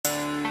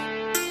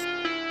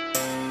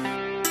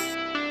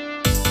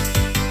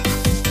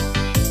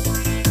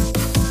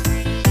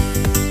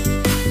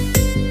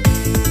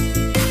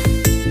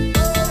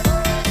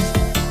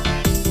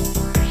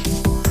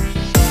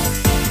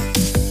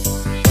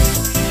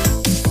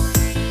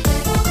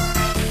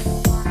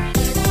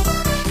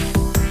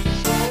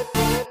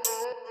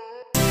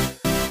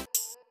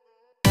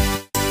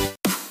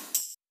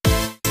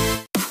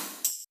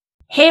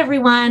Hey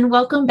everyone,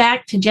 welcome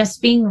back to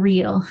Just Being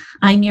Real.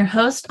 I'm your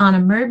host,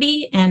 Anna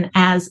Murby, and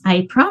as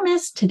I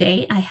promised,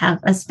 today I have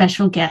a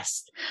special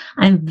guest.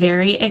 I'm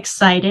very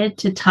excited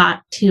to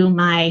talk to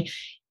my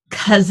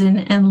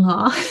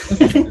cousin-in-law,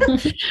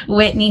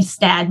 Whitney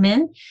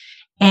Stadman.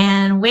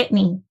 And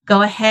Whitney,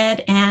 go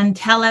ahead and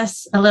tell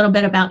us a little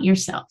bit about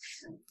yourself.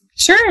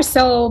 Sure.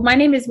 So my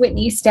name is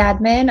Whitney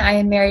Stadman. I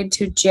am married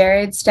to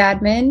Jared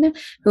Stadman,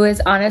 who is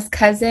Anna's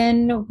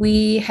cousin.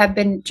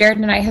 Jared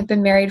and I have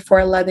been married for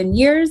 11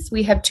 years.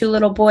 We have two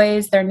little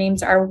boys. Their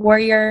names are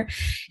Warrior,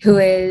 who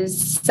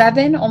is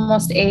 7,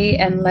 almost 8,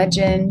 and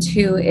Legend,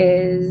 who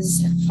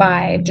is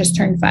 5, just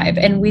turned 5.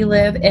 And we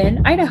live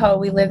in Idaho.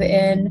 We live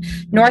in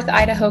North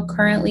Idaho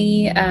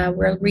currently.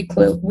 We're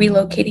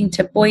relocating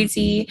to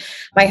Boise.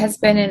 My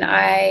husband and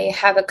I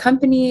have a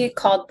company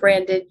called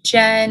Branded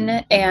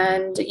Gen,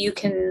 and you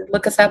can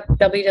look us up,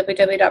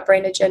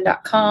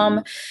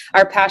 www.brandedgen.com.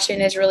 Our passion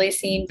is really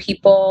seeing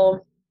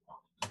people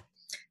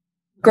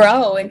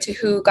grow into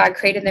who God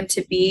created them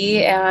to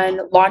be and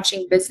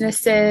launching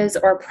businesses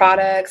or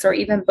products or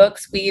even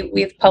books.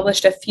 We've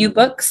published a few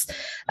books,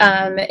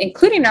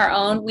 including our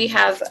own. We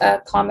have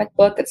a comic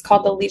book. It's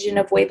called The Legion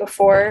of Way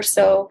Before.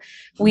 So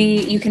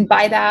you can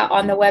buy that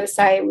on the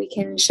website. We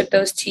can ship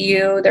those to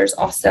you. There's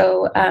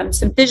also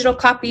some digital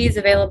copies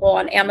available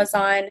on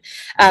Amazon,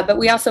 but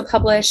we also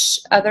publish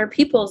other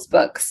people's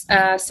books.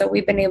 So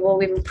we've been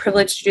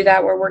privileged to do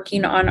that. We're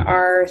working on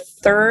our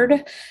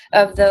 3rd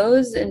of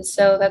those. And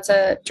so that's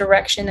a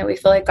direction that we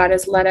feel like God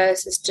has led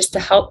us, is just to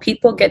help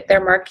people get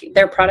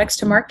their products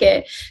to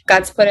market.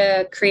 God's put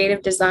a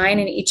creative design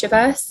in each of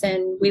us,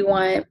 and we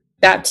want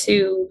that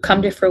to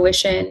come to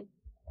fruition.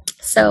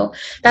 So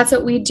that's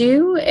what we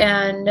do.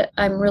 And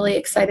I'm really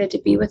excited to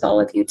be with all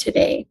of you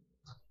today.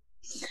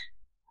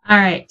 All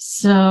right.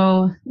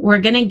 So we're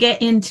going to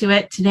get into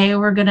it. Today,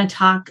 we're going to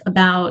talk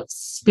about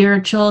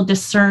spiritual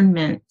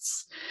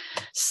discernments.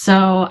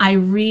 So I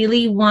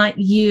really want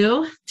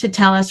you to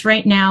tell us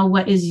right now,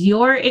 what is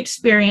your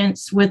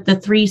experience with the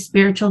 3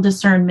 spiritual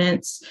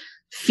discernments: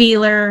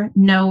 feeler,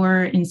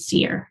 knower, and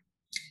seer?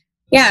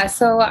 Yeah.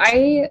 So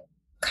I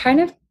kind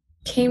of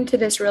came to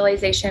this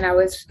realization. I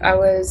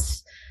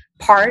was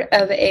part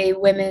of a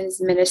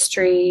women's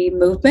ministry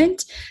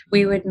movement.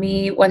 We would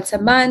meet once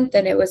a month,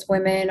 and it was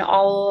women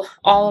all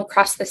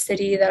across the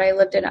city that I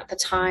lived in at the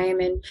time.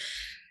 And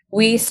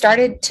we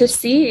started to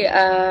see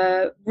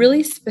a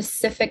really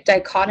specific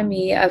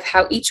dichotomy of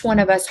how each one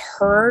of us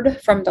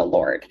heard from the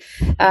Lord.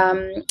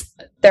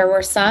 There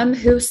were some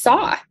who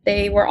saw.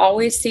 They were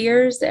always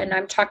seers, and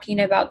I'm talking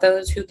about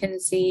those who can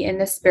see in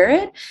the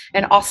spirit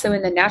and also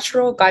in the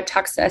natural. God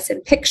talks to us in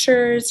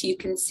pictures. You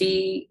can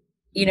see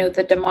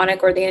the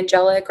demonic or the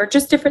angelic, or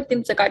just different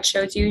things that God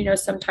shows you.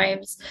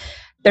 Sometimes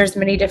there's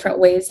many different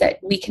ways that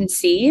we can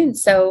see. And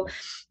so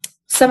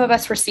some of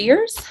us were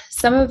seers,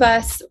 some of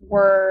us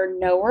were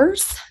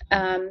knowers.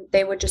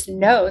 They would just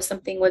know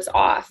something was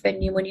off.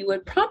 And when you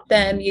would prompt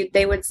them,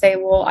 they would say,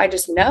 well, I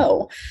just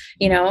know,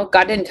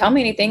 God didn't tell me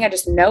anything. I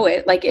just know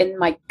it, like in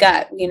my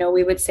gut.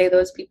 We would say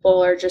those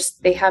people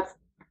they have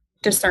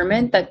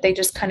discernment, that they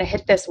just kind of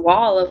hit this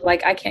wall of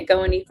like, I can't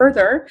go any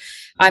further.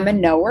 I'm a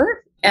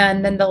knower.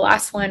 And then the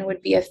last one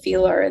would be a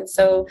feeler. And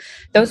so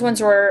those ones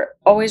were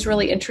always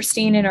really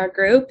interesting in our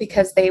group,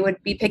 because they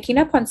would be picking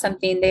up on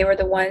something. They were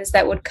the ones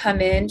that would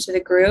come into the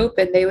group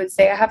and they would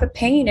say, I have a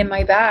pain in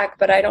my back,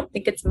 but I don't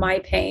think it's my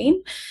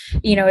pain.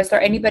 Is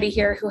there anybody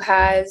here who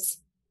has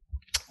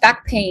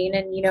back pain?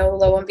 And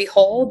lo and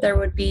behold, there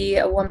would be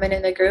a woman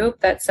in the group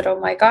that said, oh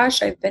my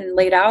gosh, I've been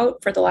laid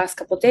out for the last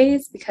couple of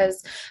days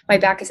because my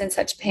back is in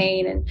such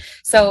pain. And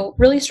so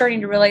really starting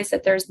to realize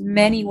that there's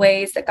many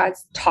ways that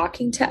God's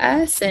talking to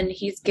us, and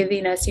he's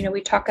giving us,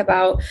 we talk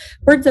about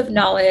words of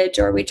knowledge,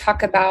 or we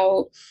talk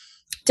about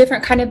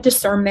different kind of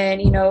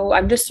discernment.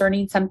 I'm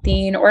discerning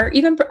something, or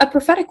even a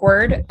prophetic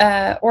word,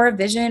 or a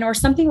vision, or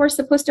something we're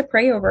supposed to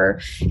pray over.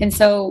 And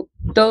so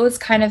those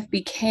kind of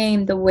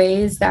became the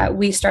ways that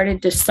we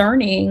started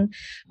discerning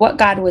what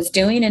God was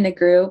doing in the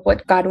group,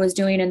 what God was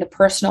doing in the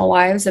personal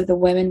lives of the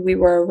women we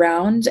were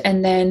around,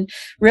 and then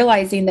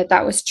realizing that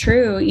that was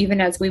true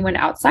even as we went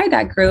outside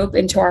that group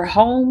into our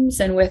homes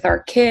and with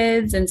our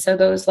kids. And so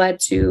those led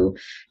to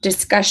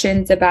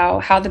discussions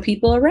about how the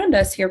people around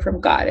us hear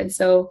from God. And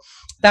so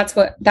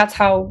that's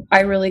how I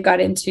really got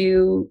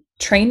into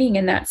training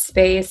in that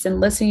space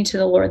and listening to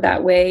the Lord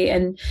that way,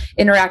 and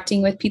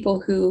interacting with people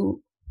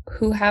who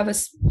have a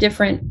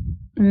different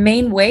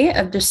main way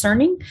of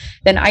discerning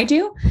than I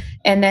do.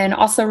 And then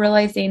also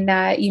realizing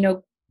that,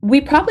 we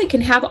probably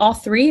can have all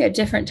 3 at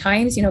different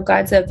times.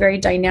 God's a very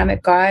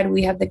dynamic God.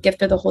 We have the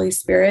gift of the Holy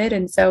Spirit.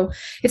 And so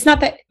it's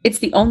not that it's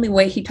the only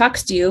way he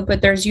talks to you,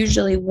 but there's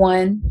usually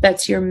one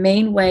that's your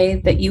main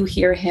way that you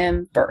hear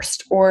him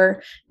first,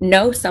 or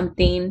know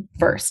something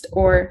first,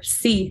 or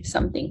see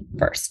something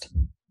first.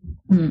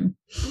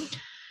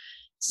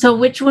 So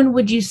which one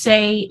would you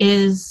say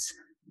is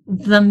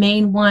the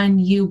main one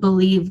you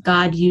believe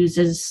God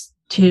uses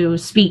to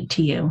speak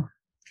to you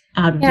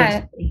out of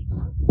those 3?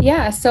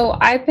 Yeah. So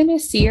I've been a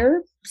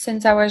seer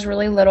since I was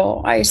really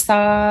little. I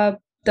saw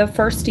the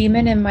first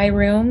demon in my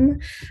room.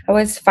 I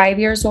was 5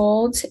 years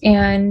old,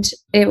 and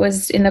it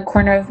was in the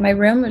corner of my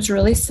room. It was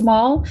really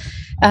small.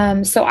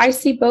 So I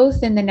see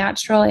both in the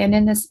natural and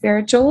in the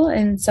spiritual.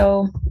 And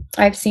so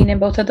I've seen in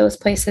both of those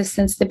places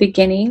since the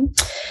beginning.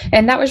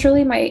 And that was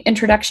really my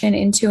introduction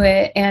into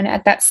it. And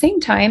at that same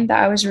time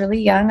that I was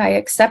really young, I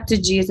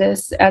accepted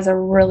Jesus as a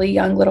really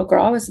young little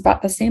girl. I was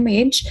about the same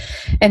age.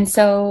 And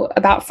so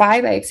about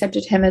 5, I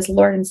accepted him as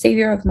Lord and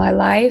Savior of my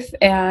life.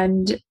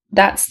 And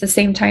that's the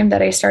same time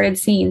that I started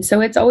seeing. So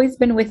it's always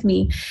been with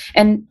me.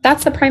 And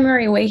that's the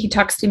primary way he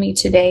talks to me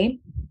today.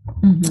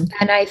 Mm-hmm.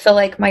 And I feel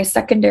like my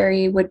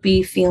secondary would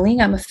be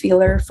feeling. I'm a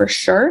feeler for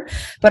sure,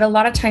 but a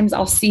lot of times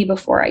I'll see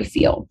before I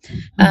feel.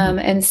 Mm-hmm.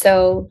 And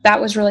so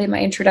that was really my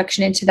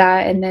introduction into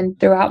that. And then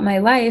throughout my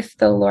life,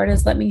 the Lord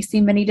has let me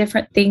see many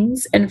different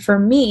things. And for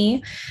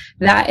me,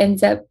 that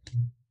ends up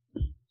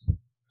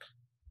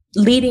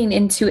leading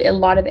into a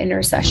lot of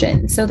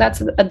intercession. So that's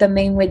the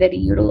main way that he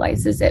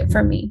utilizes it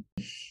for me.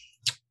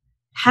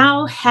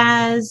 How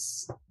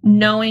has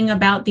knowing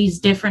about these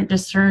different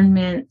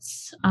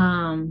discernments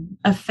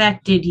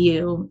affected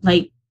you?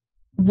 Like,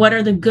 what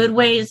are the good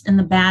ways and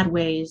the bad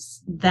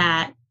ways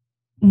that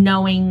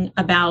knowing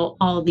about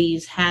all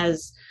these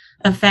has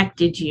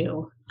affected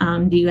you?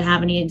 Do you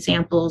have any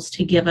examples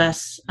to give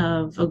us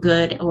of a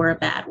good or a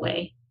bad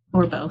way,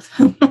 or both?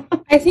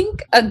 I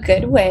think a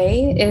good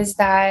way is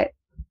that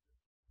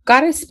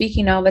God is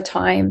speaking all the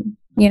time.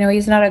 You know,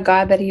 he's not a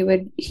God that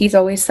he's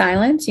always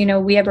silent. You know,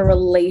 we have a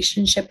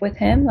relationship with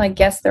him. Like,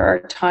 yes, there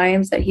are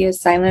times that he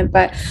is silent,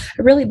 but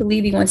I really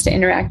believe he wants to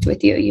interact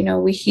with you. You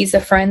know, he's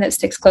a friend that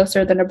sticks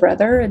closer than a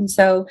brother. And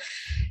so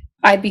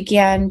I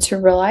began to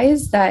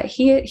realize that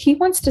he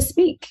wants to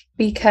speak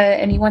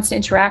and he wants to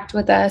interact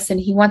with us, and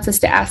he wants us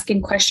to ask him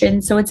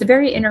questions. So it's a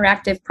very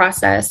interactive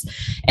process.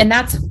 And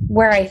that's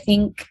where I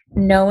think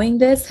knowing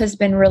this has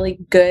been really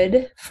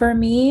good for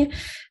me.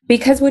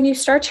 Because when you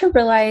start to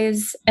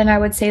realize, and I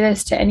would say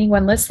this to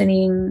anyone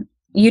listening,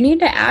 you need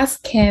to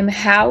ask him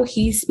how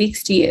he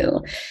speaks to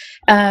you.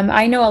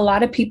 I know a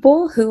lot of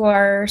people who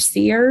are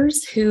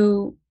seers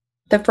who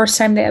the first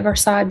time they ever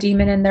saw a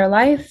demon in their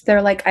life,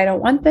 they're like, I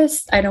don't want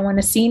this. I don't want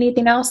to see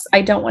anything else.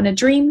 I don't want to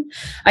dream.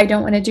 I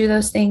don't want to do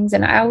those things.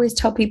 And I always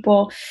tell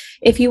people,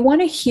 if you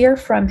want to hear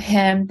from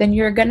him, then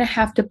you're going to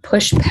have to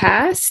push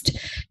past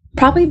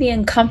probably the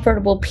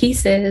uncomfortable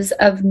pieces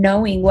of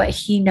knowing what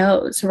he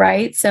knows,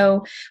 right?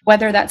 So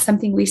whether that's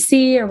something we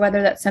see or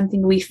whether that's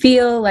something we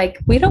feel, like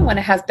we don't want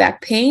to have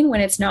back pain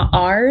when it's not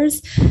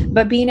ours,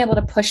 but being able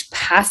to push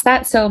past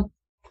that. So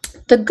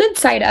the good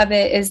side of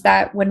it is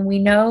that when we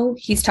know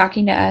he's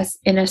talking to us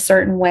in a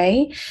certain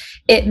way,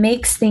 it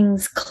makes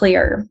things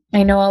clear.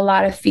 I know a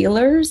lot of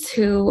feelers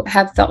who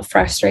have felt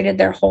frustrated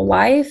their whole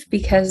life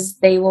because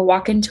they will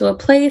walk into a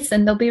place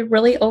and they'll be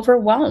really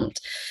overwhelmed.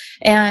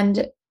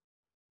 And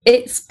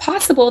it's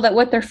possible that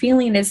what they're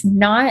feeling is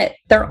not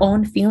their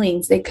own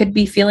feelings. They could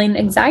be feeling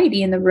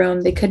anxiety in the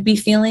room. They could be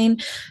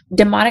feeling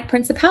demonic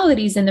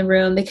principalities in the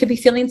room. They could be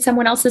feeling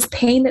someone else's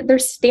pain that they're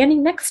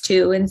standing next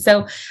to. And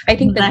so I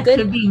think that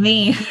could be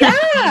me.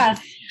 Yeah.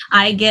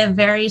 I get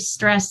very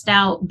stressed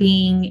out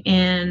being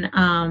in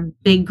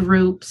big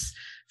groups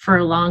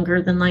for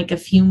longer than like a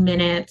few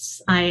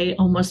minutes. I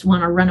almost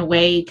want to run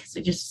away because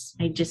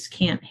I just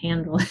can't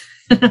handle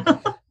it.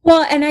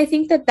 Well, and I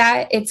think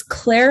that it's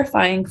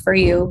clarifying for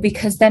you,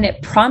 because then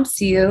it prompts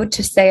you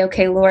to say,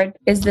 okay, Lord,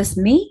 is this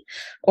me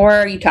or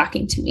are you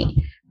talking to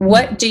me?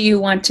 What do you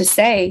want to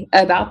say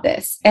about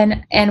this?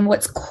 And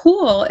what's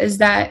cool is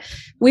that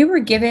we were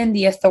given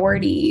the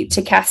authority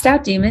to cast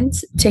out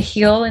demons, to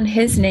heal in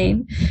his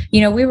name.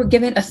 You know, we were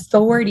given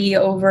authority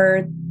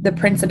over the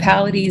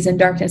principalities and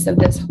darkness of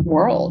this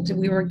world.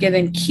 We were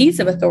given keys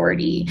of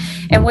authority.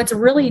 And what's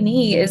really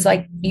neat is,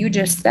 like you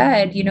just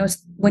said, you know,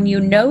 when you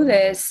know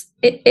this,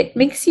 it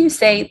makes you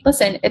say,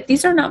 listen, if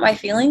these are not my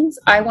feelings,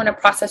 I want to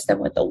process them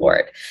with the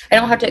Lord. I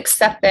don't have to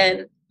accept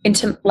them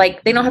into,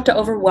 like, they don't have to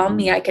overwhelm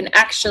me. I can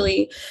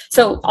actually,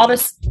 so I'll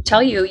just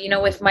tell you, you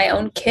know, with my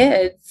own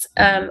kids,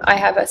 I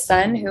have a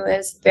son who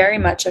is very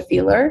much a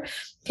feeler.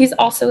 He's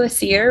also a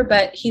seer,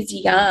 but he's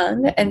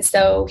young. And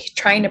so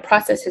trying to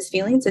process his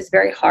feelings is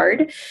very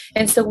hard.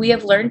 And so we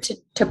have learned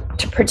to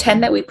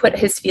pretend that we put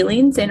his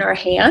feelings in our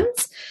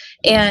hands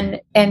and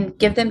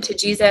give them to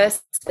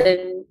Jesus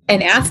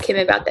and ask him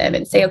about them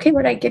and say, okay,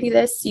 Lord, I give you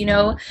this, you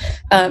know?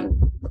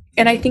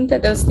 And I think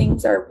that those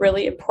things are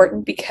really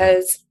important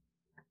because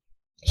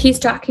he's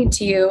talking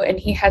to you and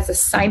he has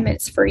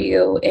assignments for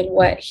you in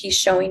what he's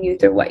showing you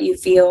through what you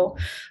feel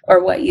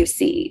or what you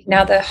see.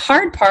 Now, the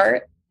hard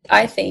part,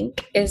 I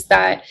think, is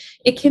that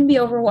it can be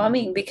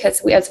overwhelming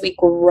because as we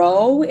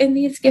grow in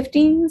these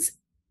giftings,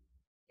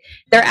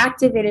 they're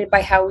activated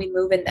by how we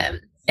move in them.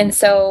 And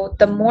so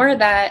the more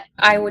that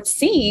I would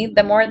see,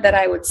 the more that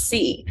I would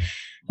see.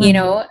 You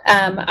know,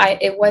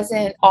 it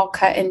wasn't all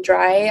cut and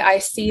dry. I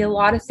see a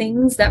lot of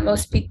things that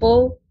most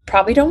people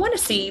probably don't want to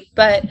see,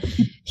 but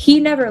he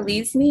never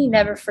leaves me,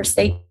 never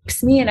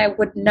forsakes me. And I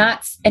would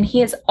not, and he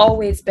has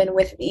always been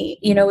with me.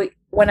 You know,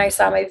 when I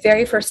saw my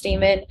very first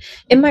demon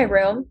in my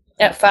room,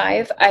 at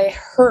 5, I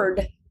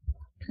heard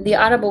the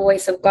audible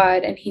voice of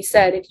God. And he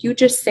said, if you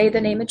just say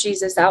the name of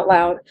Jesus out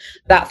loud,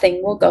 that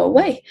thing will go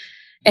away.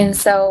 And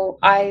so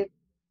 5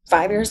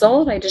 years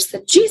old, I just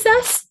said,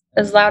 Jesus,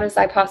 as loud as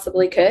I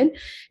possibly could.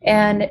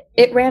 And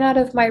it ran out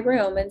of my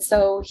room. And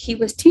so he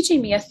was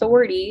teaching me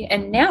authority.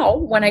 And now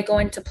when I go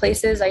into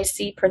places, I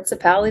see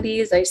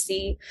principalities, I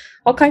see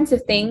all kinds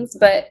of things,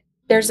 but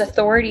there's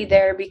authority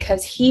there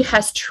because he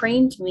has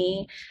trained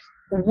me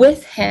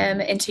with him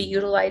into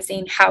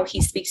utilizing how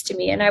he speaks to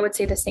me. And I would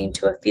say the same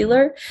to a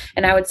feeler,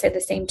 and I would say the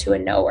same to a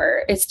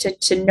knower, is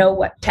to know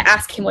what to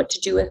ask him what to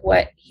do with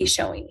what he's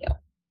showing you.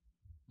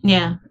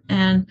 Yeah.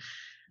 And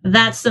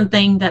that's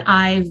something that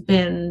I've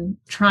been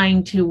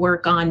trying to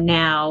work on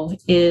now,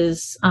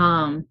 is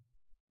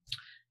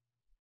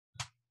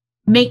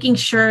making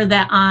sure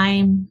that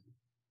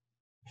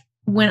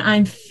when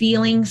I'm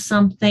feeling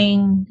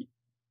something,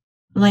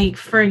 like,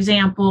 for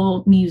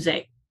example,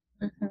 music.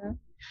 Mm-hmm.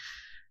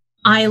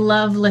 I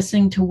love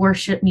listening to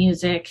worship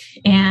music,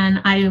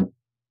 and I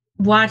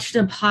watched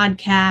a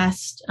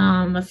podcast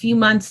a few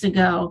months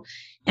ago,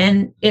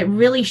 and it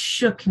really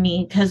shook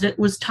me because it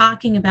was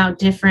talking about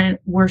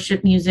different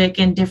worship music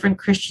and different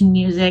Christian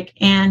music,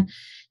 and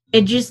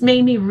it just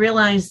made me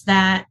realize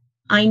that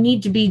I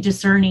need to be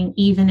discerning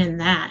even in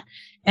that.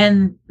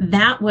 And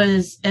that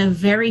was a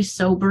very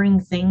sobering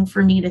thing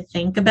for me to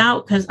think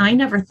about, because I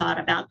never thought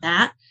about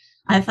that.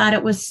 I thought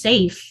it was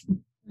safe.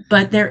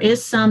 But there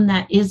is some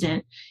that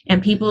isn't,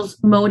 and people's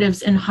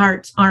motives and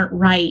hearts aren't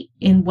right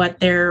in what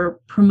they're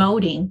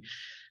promoting.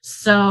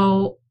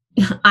 So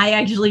I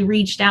actually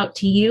reached out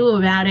to you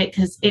about it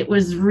because it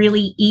was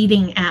really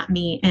eating at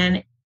me,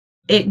 and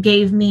it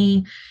gave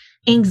me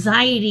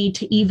anxiety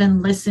to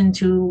even listen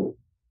to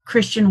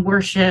Christian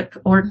worship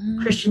or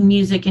Christian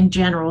music in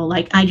general.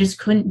 Like, I just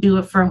couldn't do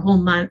it for a whole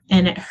month,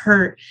 and it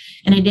hurt,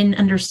 and I didn't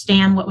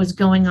understand what was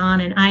going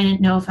on, and I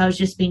didn't know if I was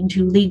just being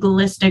too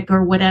legalistic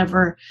or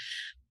whatever.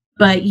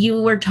 But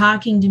you were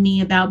talking to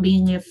me about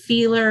being a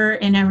feeler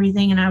and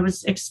everything, and I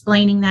was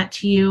explaining that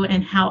to you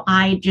and how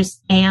I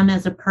just am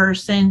as a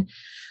person.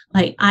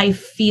 Like, I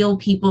feel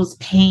people's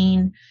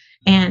pain,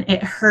 and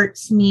it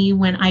hurts me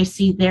when I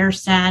see they're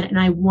sad, and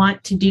I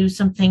want to do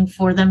something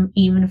for them,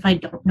 even if I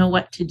don't know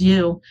what to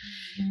do.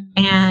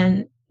 Mm-hmm.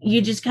 And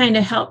you just kind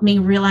of helped me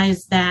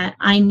realize that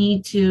I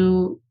need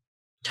to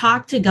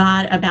talk to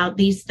God about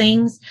these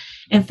things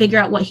and figure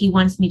out what he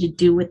wants me to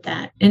do with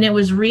that. And it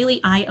was really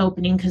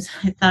eye-opening because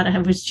I thought I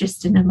was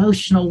just an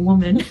emotional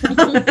woman.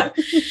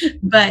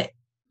 But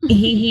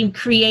he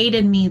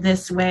created me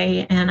this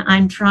way, and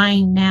I'm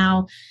trying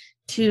now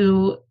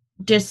to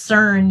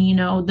discern,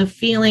 the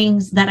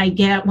feelings that I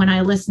get when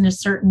I listen to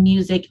certain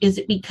music. Is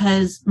it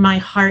because my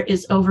heart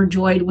is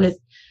overjoyed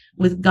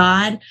with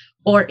God,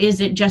 or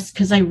is it just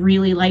because I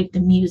really like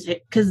the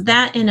music? Because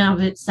that in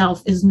of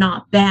itself is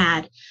not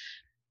bad.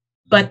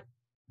 But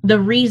the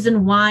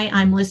reason why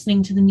I'm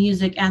listening to the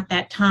music at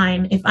that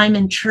time, if I'm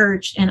in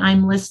church and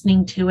I'm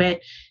listening to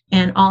it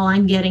and all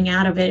I'm getting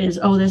out of it is,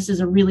 oh, this is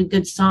a really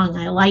good song,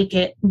 I like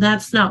it,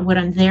 that's not what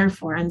I'm there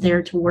for. I'm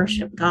there to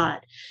worship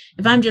God.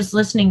 If I'm just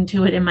listening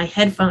to it in my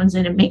headphones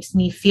and it makes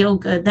me feel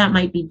good, that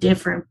might be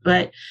different.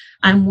 But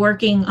I'm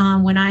working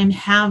on when I'm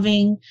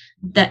having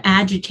the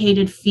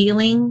agitated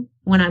feeling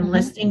when I'm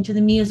listening to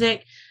the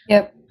music.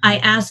 Yep. I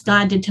ask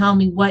God to tell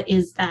me, what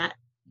is that?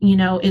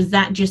 Is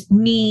that just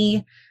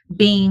me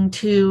being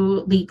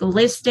too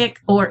legalistic,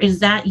 or is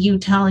that you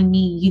telling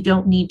me you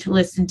don't need to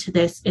listen to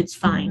this? It's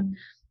fine.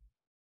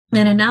 Mm-hmm.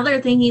 And another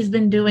thing he's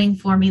been doing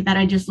for me that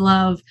I just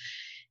love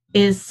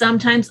is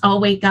sometimes I'll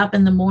wake up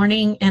in the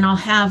morning and I'll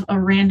have a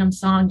random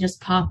song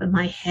just pop in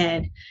my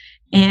head.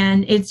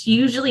 And it's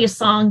usually a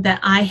song that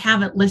I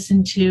haven't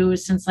listened to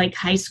since like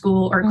high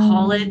school or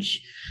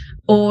college.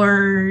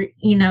 Or,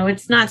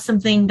 it's not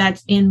something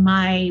that's in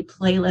my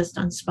playlist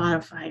on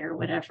Spotify or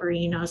whatever,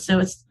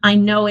 so I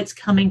know it's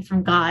coming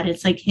from God.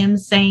 It's like him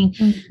saying,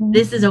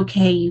 this is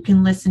okay. You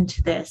can listen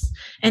to this.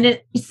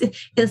 And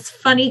it's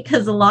funny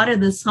because a lot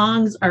of the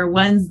songs are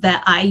ones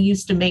that I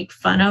used to make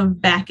fun of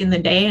back in the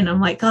day. And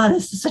I'm like, oh,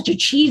 this is such a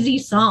cheesy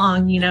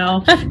song,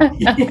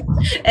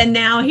 And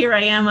now here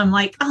I am. I'm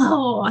like,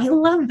 oh, I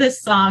love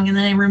this song. And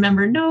then I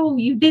remember, no,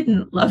 you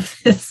didn't love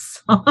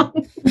this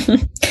song.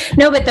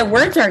 No, but the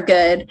words are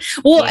good.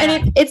 Well, yeah.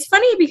 And it's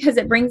funny because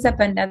it brings up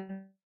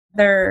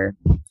another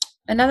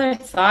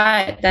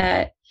thought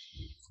that,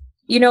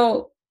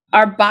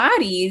 our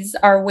bodies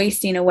are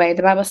wasting away.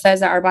 The Bible says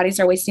that our bodies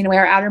are wasting away.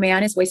 Our outer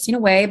man is wasting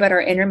away, but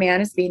our inner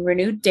man is being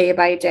renewed day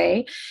by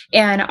day.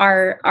 And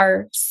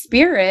our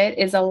spirit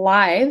is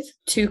alive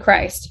to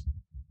Christ.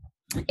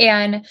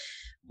 And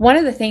one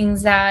of the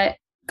things that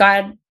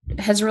God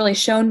has really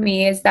shown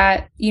me is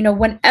that,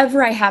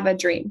 whenever I have a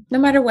dream, no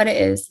matter what it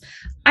is,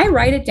 I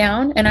write it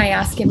down and I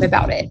ask him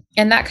about it.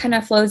 And that kind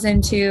of flows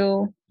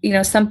into,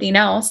 something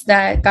else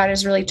that God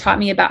has really taught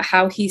me about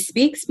how he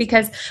speaks,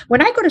 because when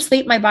I go to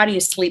sleep, my body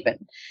is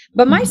sleeping,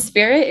 but my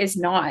spirit is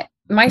not.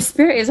 my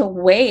spirit is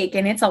awake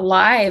and it's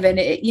alive, and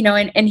it,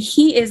 and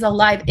he is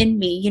alive in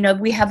me.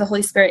 We have the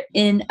Holy Spirit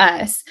in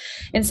us.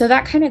 And so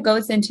that kind of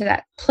goes into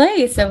that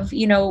place of,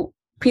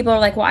 people are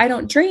like, well, I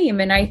don't dream.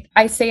 And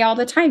I say all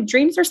the time,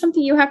 dreams are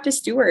something you have to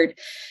steward,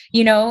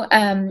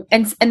 and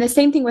the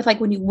same thing with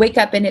like when you wake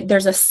up and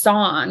there's a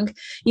song,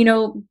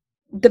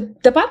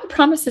 the Bible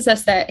promises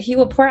us that he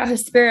will pour out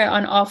his spirit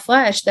on all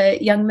flesh,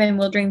 that young men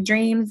will dream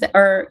dreams,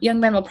 or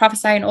young men will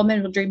prophesy and old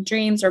men will dream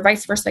dreams, or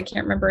vice versa. I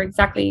can't remember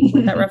exactly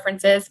what that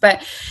reference is,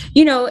 but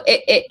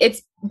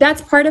it's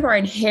that's part of our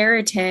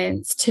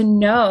inheritance to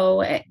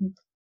know.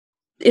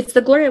 It's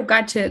the glory of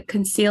God to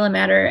conceal a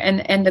matter,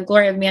 and the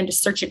glory of man to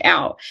search it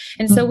out.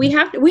 And so we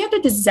have the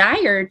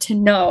desire to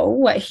know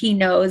what he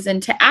knows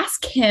and to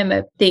ask him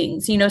of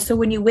things, so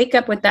when you wake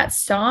up with that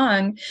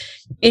song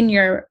in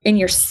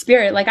your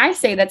spirit, like I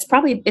say, it's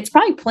probably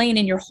playing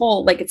in your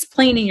whole, like it's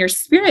playing in your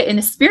spirit. In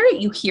the spirit,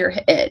 you hear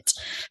it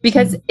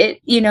because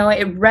it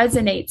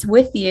resonates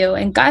with you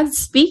and God's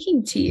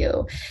speaking to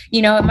you.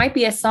 It might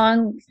be a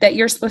song that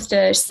you're supposed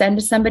to send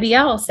to somebody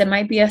else. It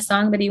might be a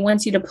song that he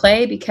wants you to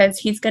play because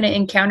he's going to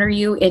encounter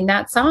you in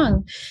that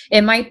song.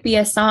 It might be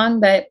a song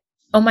that,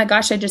 oh my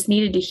gosh, I just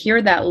needed to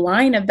hear that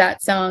line of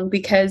that song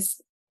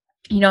because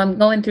I'm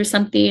going through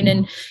something.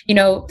 And,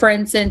 for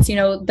instance,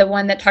 the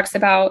one that talks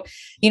about,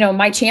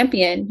 my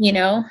champion,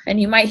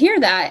 and you might hear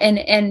that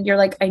and you're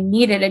like, I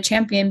needed a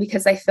champion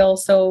because I feel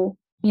so,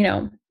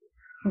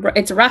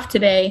 it's rough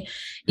today,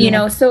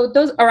 so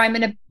those, or I'm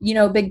in a,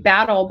 big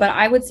battle. But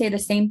I would say the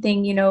same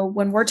thing,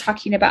 when we're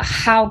talking about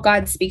how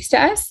God speaks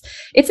to us,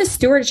 it's a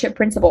stewardship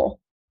principle.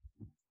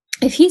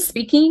 If he's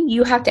speaking,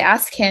 you have to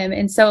ask him.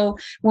 And so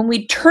when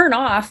we turn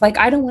off, like,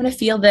 I don't want to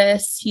feel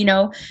this,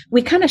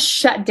 we kind of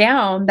shut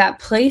down that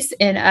place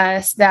in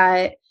us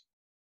that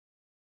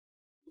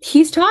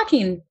he's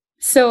talking.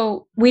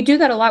 So we do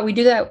that a lot. We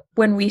do that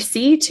when we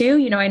see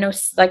too, I know,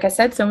 like I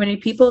said, so many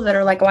people that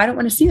are like, oh, I don't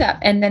want to see that.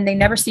 And then they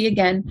never see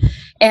again.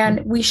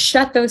 And we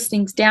shut those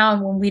things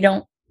down when we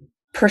don't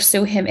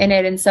pursue him in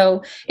it. And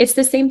so it's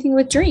the same thing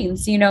with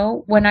dreams.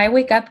 When I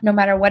wake up, no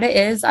matter what it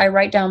is, I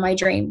write down my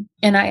dream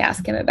and I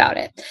ask him about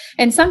it.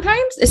 And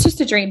sometimes it's just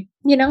a dream,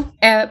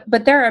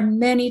 but there are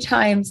many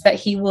times that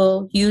he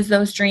will use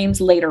those dreams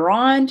later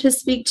on to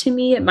speak to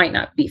me. It might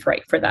not be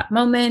right for that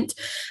moment.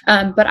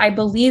 But I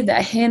believe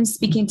that him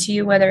speaking to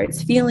you, whether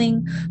it's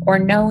feeling or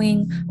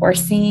knowing or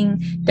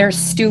seeing, there's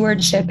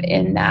stewardship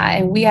in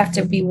that. And we have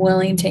to be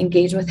willing to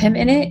engage with him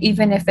in it,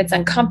 even if it's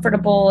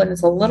uncomfortable and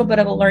it's a little bit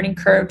of a learning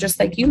curve.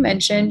 Just like you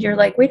mentioned, you're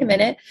like, wait a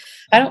minute,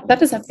 that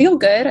doesn't feel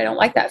good. I don't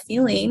like that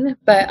feeling,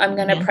 but I'm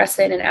going to press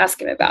in and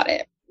ask him about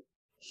it.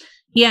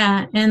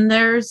 Yeah. And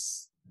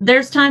there's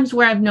times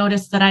where I've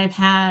noticed that I've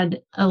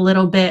had a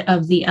little bit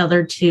of the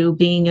other two,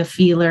 being a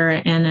feeler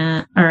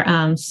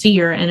and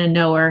seer and a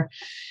knower.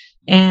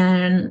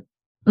 And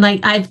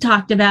like I've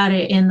talked about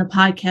it in the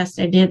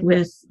podcast I did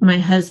with my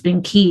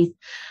husband, Keith,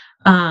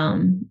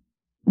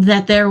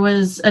 that there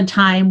was a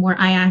time where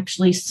I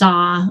actually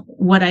saw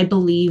what I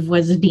believe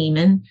was a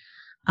demon.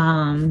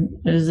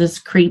 It was this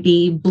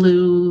creepy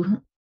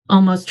blue,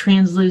 almost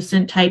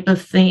translucent type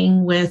of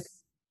thing with,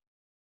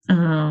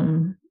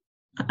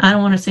 I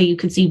don't want to say you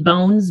could see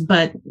bones,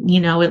 but,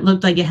 it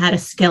looked like it had a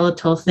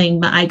skeletal thing,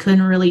 but I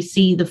couldn't really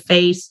see the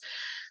face.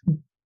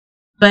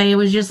 But it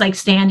was just like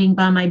standing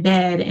by my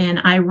bed, and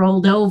I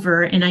rolled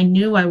over, and I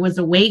knew I was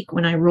awake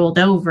when I rolled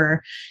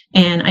over,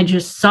 and I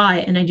just saw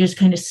it, and I just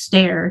kind of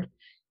stared.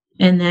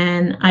 And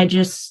then I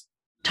just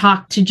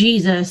talked to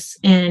Jesus,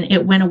 and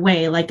it went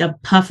away like a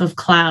puff of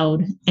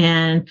cloud.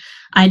 And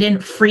I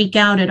didn't freak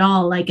out at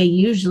all like I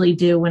usually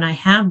do when I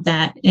have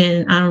that.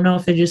 And I don't know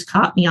if it just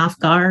caught me off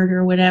guard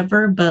or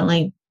whatever, but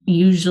like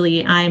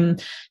usually I'm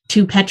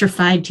too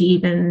petrified to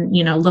even,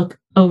 look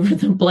over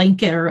the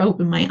blanket or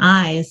open my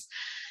eyes.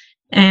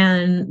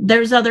 And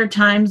there's other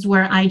times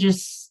where I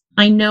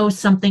know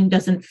something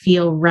doesn't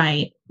feel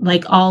right.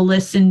 Like I'll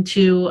listen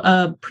to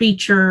a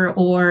preacher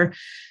or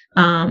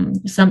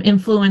some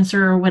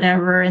influencer or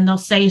whatever, and they'll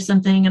say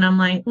something and I'm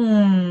like,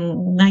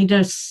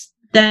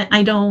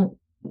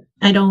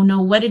 I don't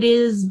know what it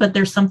is, but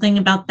there's something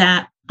about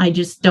that I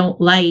just don't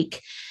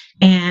like.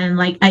 And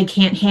like, I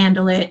can't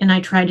handle it. And I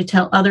try to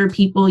tell other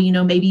people,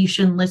 maybe you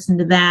shouldn't listen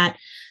to that,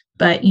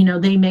 but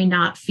they may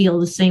not feel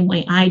the same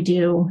way I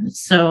do.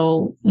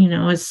 So,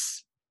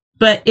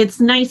 but it's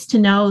nice to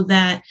know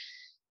that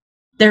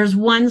there's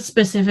one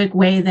specific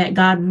way that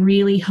God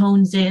really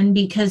hones in,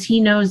 because he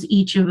knows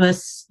each of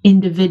us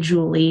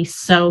individually.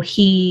 So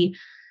he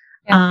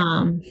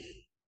knows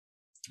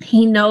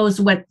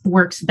what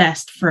works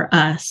best for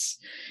us.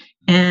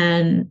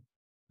 And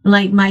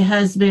like my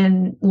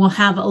husband will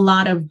have a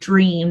lot of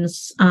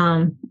dreams,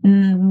 don't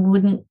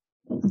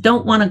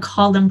want to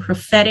call them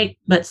prophetic,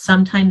 but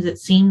sometimes it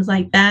seems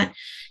like that,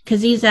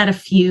 because he's had a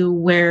few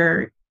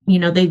where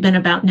they've been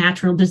about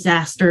natural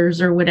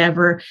disasters or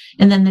whatever.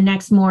 And then the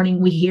next morning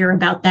we hear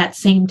about that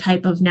same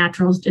type of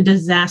natural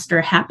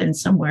disaster happen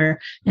somewhere.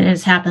 And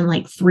it's happened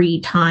like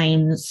 3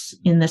 times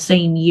in the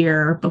same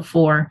year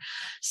before.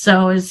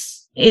 So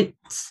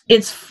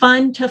it's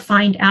fun to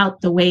find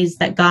out the ways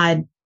that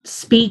God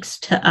speaks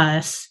to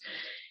us.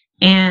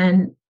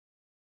 And,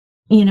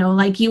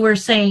 like you were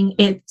saying,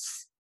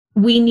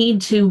 we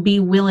need to be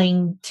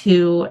willing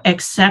to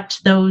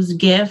accept those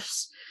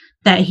gifts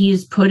that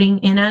he's putting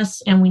in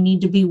us. And we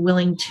need to be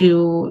willing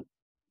to,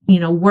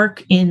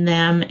 work in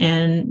them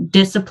and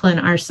discipline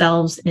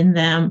ourselves in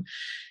them,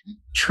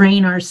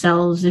 train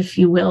ourselves, if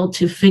you will,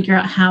 to figure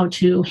out how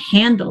to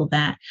handle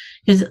that.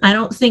 Because I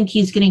don't think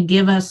he's going to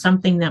give us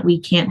something that we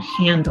can't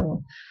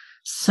handle.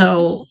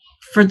 So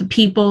for the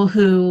people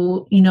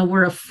who,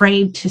 were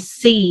afraid to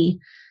see,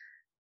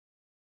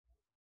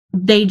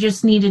 they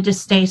just needed to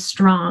stay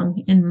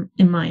strong, in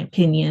my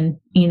opinion.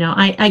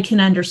 I can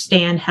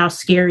understand how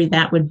scary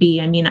that would be.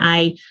 I mean,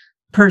 I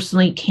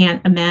personally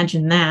can't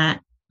imagine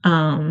that.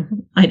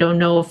 I don't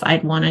know if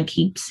I'd want to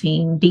keep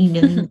seeing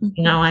demons.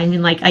 I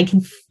mean, like I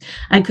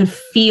could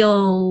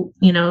feel,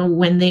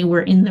 when they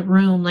were in the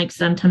room, like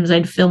sometimes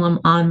I'd feel them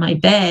on my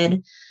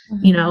bed,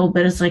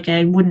 but it's like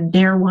I wouldn't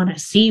dare want to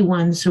see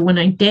one. So when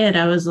I did,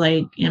 I was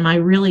like, am I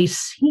really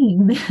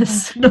seeing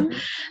this?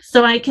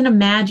 So I can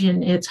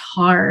imagine it's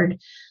hard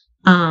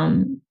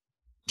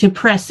to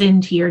press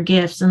into your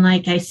gifts. And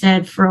like I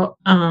said, for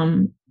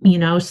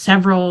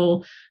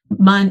several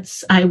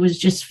months, I was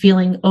just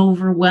feeling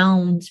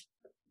overwhelmed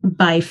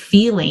by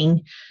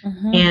feeling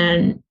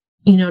and,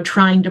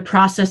 trying to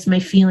process my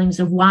feelings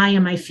of why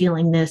am I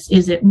feeling this?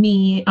 Is it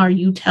me? Are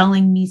you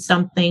telling me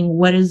something?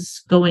 What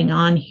is going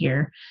on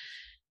here?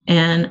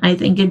 And I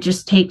think it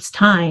just takes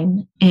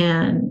time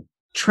and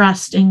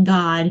trust in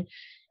God.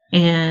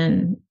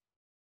 And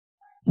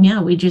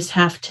we just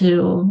have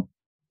to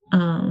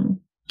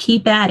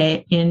keep at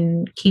it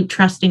and keep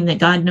trusting that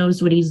God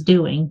knows what he's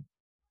doing.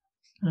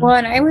 Well,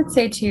 and I would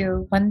say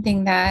too, one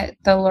thing that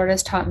the Lord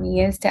has taught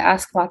me is to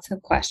ask lots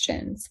of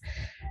questions.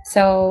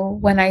 So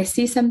when I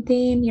see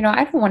something,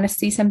 I don't want to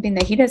see something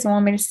that he doesn't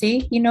want me to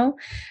see,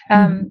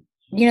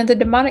 the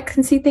demonic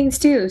can see things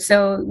too.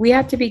 So we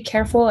have to be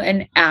careful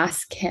and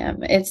ask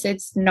him. It's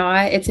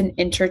an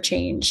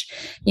interchange.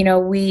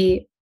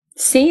 We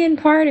see in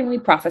part and we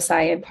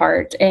prophesy in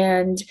part.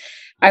 And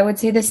I would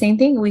say the same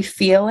thing. We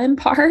feel in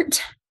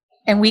part.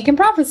 And we can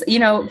prophesy,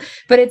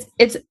 but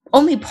it's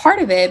only part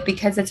of it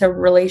because it's a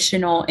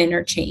relational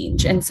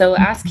interchange. And so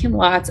ask him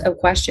lots of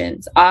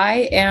questions.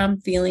 I am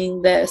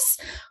feeling this.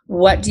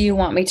 What do you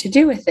want me to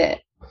do with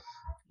it?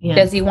 Yeah.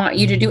 Does he want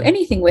you to do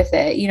anything with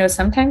it?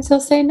 Sometimes he'll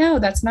say, no,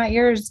 that's not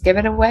yours. Give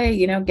it away,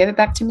 give it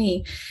back to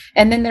me.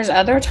 And then there's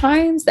other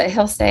times that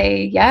he'll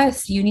say,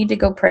 yes, you need to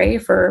go pray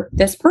for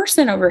this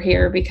person over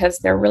here because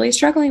they're really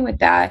struggling with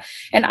that.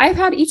 And I've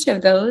had each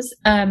of those,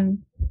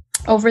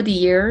 over the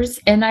years.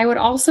 And I would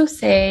also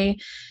say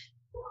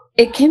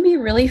it can be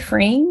really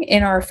freeing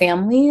in our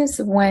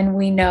families when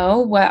we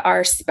know what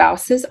our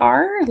spouses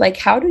are. Like,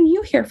 how do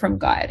you hear from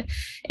God?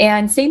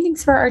 And same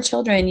things for our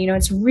children.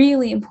 It's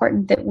really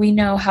important that we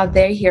know how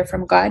they hear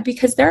from God,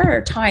 because there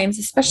are times,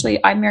 especially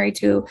I'm married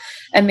to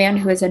a man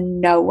who is a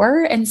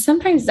knower. And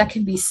sometimes that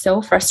can be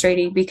so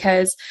frustrating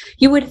because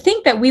you would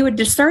think that we would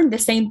discern the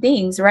same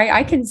things, right?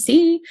 I can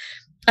see,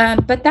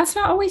 but that's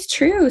not always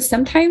true.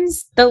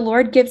 Sometimes the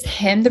Lord gives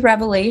him the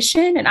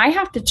revelation, and I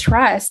have to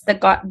trust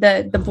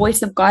the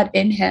voice of God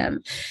in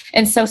him.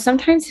 And so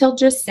sometimes he'll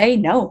just say,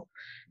 no,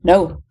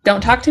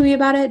 don't talk to me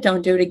about it.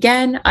 Don't do it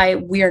again.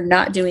 We are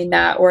not doing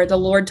that. Or the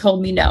Lord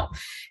told me no.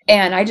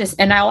 And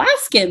I'll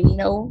ask him,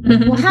 well,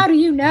 how do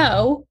you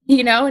know?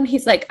 And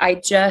he's like, I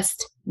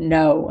just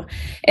know.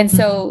 And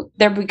so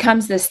there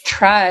becomes this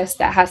trust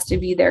that has to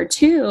be there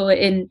too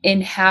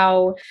in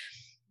how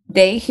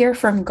they hear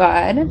from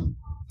God.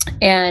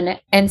 And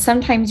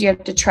sometimes you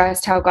have to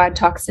trust how God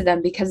talks to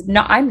them, because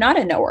I'm not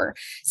a knower.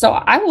 So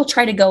I will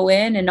try to go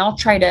in and I'll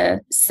try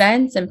to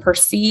sense and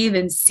perceive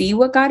and see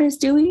what God is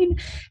doing.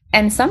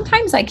 And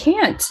sometimes I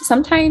can't.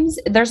 Sometimes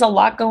there's a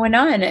lot going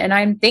on, and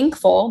I'm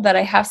thankful that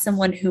I have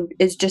someone who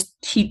is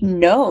he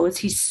knows.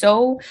 He's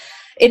so,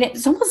 and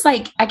it's almost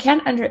like I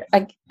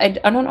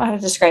don't know how to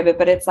describe it,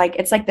 but it's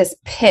like this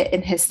pit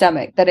in his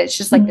stomach that it's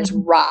just like this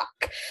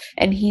rock.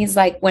 And he's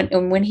like,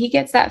 when he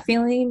gets that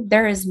feeling,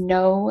 there is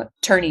no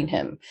turning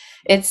him.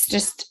 It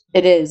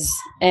is.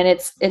 And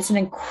it's an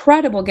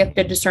incredible gift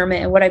of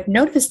discernment. And what I've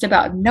noticed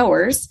about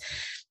knowers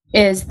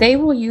is they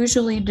will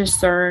usually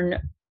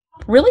discern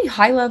really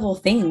high level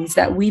things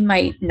that we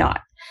might not.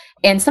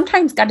 And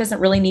sometimes God doesn't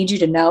really need you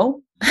to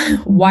know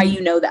why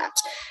you know that.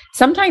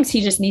 Sometimes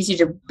he just needs you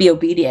to be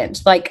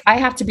obedient. Like, I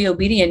have to be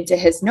obedient to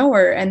his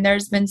knower. And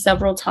there's been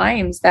several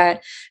times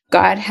that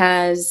God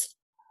has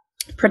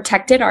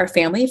protected our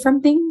family from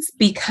things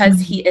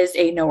because he is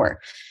a knower.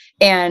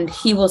 And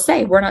he will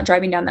say, we're not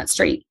driving down that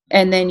street.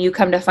 And then you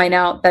come to find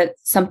out that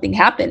something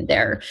happened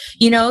there,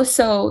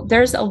 so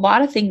there's a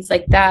lot of things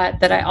like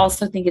that I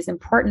also think is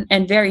important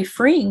and very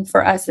freeing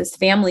for us as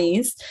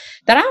families,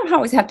 that I don't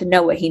always have to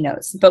know what he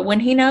knows. But when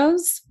he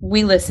knows,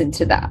 we listen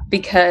to that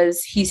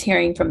because he's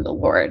hearing from the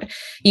Lord,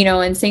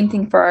 and same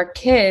thing for our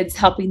kids,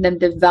 helping them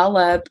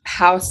develop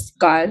how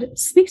God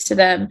speaks to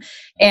them.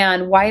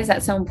 And why is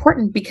that so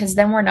important? Because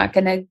then we're not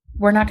going to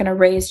we're not going to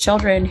raise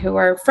children who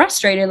are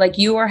frustrated like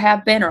you or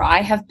have been, or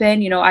I have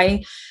been.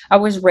 I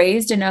was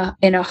raised in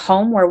a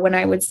home where when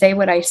I would say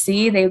what I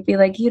see, they would be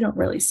like, you don't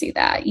really see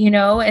that,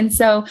 And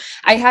so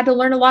I had to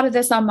learn a lot of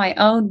this on my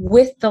own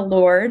with the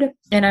Lord.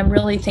 And I'm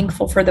really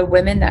thankful for the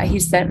women that he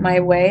sent my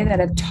way that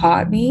have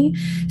taught me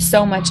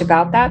so much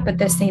about that. But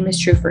the same is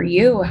true for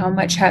you. How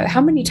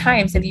many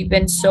times have you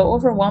been so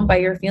overwhelmed by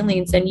your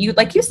feelings? And you,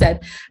 like you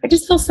said, I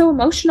just feel so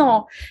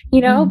emotional,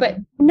 but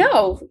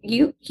no,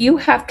 you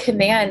have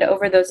command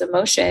over those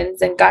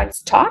emotions, and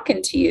God's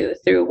talking to you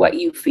through what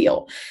you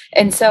feel.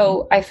 And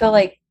so I feel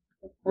like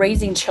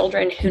raising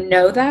children who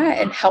know that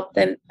and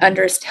helping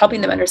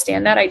them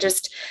understand that.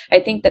 I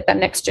think that the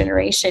next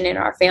generation in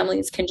our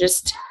families can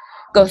just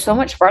go so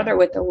much farther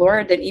with the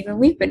Lord than even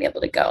we've been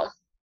able to go.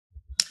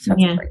 So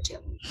yeah.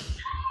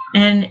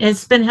 And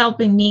it's been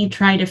helping me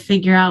try to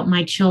figure out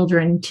my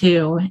children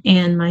too,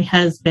 and my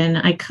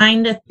husband. I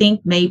kind of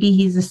think maybe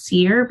he's a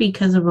seer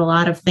because of a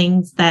lot of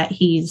things that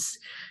he's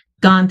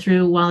gone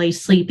through while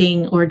he's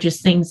sleeping, or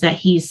just things that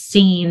he's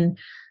seen.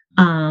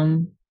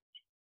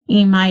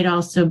 He might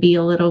also be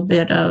a little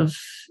bit of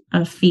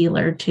a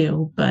feeler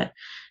too, but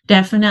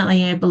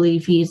definitely I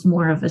believe he's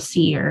more of a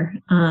seer.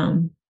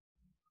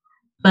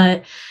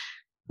 But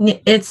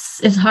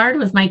it's hard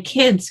with my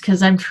kids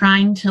because I'm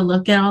trying to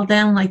look at all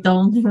them. Like the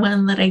only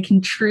one that I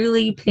can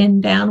truly pin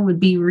down would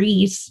be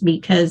Reese,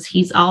 because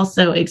he's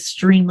also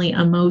extremely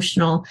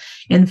emotional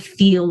and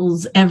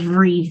feels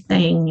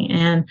everything.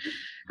 And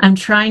I'm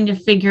trying to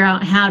figure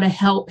out how to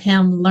help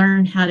him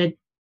learn how to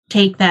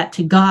take that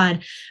to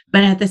God.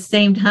 But at the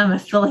same time, I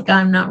feel like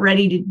I'm not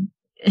ready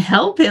to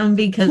help him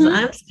because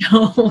I'm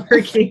still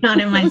working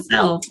on it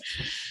myself.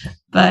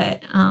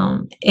 But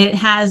it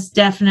has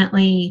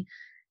definitely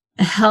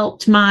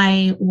helped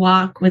my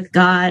walk with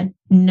God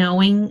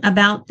knowing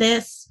about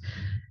this,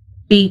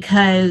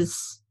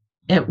 because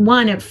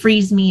it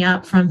frees me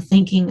up from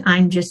thinking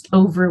I'm just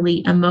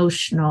overly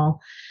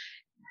emotional.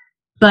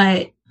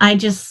 But I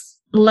just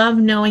love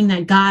knowing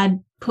that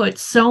God put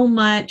so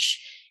much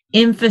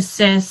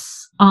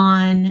emphasis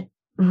on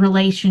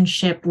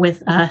relationship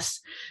with us,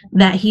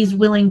 that he's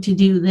willing to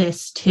do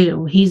this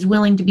too. He's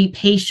willing to be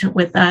patient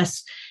with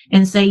us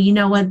and say, you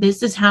know what,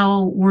 this is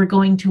how we're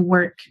going to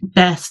work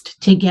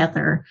best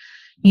together.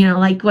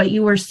 Like what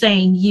you were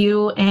saying,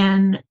 you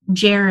and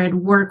Jared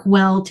work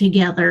well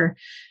together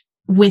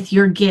with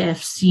your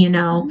gifts,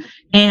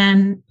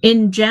 and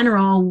in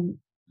general,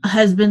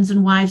 husbands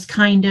and wives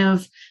kind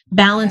of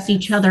balance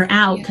each other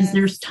out, because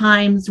there's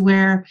times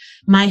where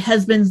my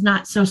husband's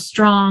not so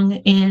strong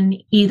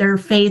in either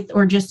faith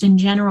or just in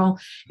general,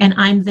 and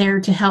I'm there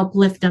to help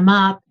lift him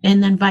up,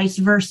 and then vice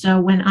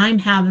versa. When I'm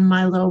having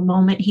my low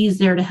moment, he's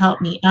there to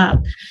help me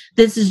up.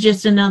 This is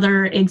just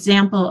another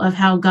example of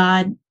how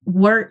God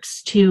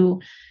works to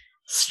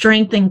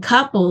strengthen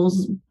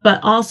couples,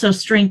 but also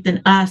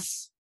strengthen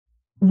us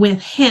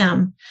with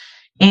him.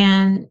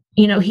 And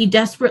he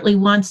desperately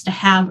wants to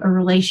have a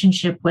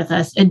relationship with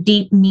us, a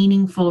deep,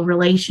 meaningful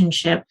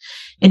relationship.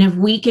 And if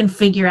we can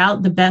figure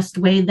out the best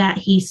way that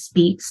he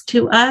speaks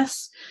to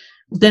us,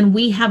 then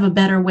we have a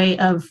better way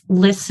of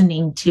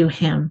listening to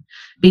him,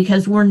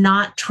 because we're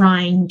not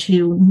trying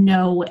to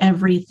know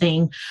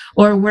everything,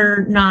 or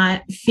we're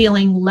not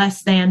feeling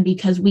less than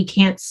because we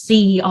can't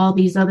see all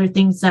these other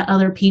things that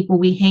other people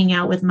we hang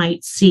out with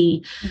might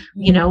see.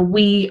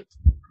 We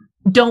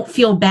don't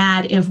feel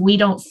bad if we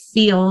don't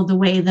feel the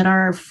way that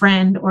our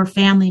friend or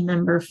family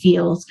member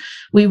feels.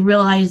 We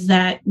realize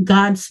that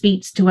God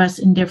speaks to us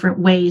in different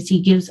ways. He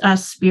gives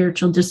us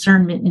spiritual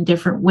discernment in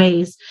different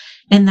ways,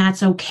 and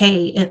that's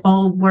okay. It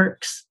all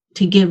works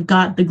to give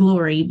God the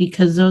glory,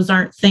 because those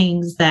aren't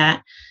things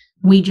that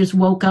we just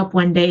woke up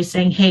one day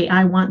saying, hey,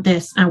 I want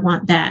this, I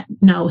want that.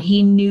 No,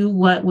 he knew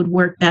what would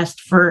work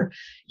best for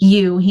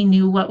you. He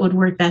knew what would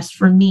work best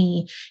for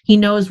me. He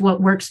knows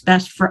what works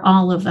best for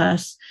all of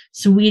us.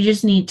 So we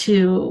just need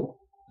to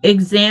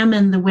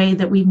examine the way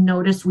that we've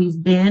noticed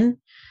we've been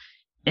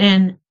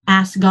and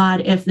ask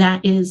God if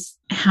that is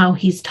how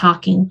he's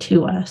talking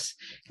to us.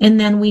 And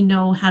then we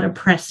know how to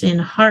press in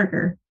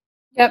harder.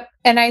 Yep.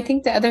 And I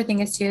think the other thing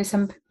is too,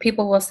 some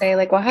people will say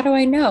like, well, how do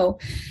I know?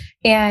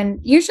 And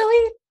usually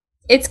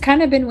it's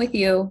kind of been with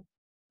you,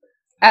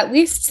 at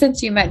least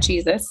since you met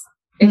Jesus,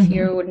 if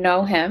you would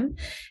know him.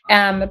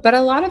 But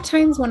a lot of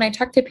times when I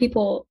talk to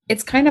people,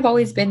 it's kind of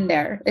always been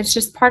there. It's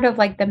just part of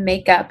like the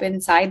makeup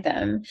inside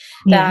them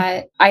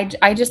that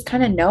I just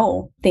kind of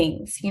know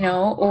things,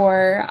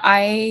 or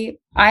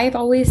I've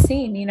always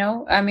seen,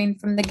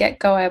 from the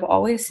get-go, I've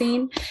always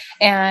seen.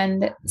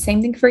 And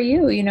same thing for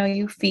you,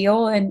 you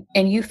feel and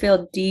you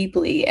feel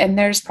deeply, and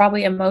there's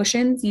probably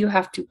emotions you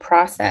have to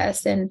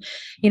process. And,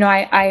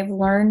 I've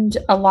learned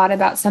a lot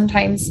about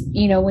sometimes,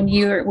 when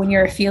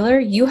you're a feeler,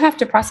 you have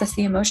to process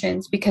the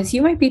emotions, because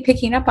you might be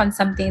picking up on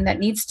something that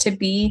needs to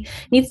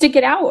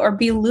get out or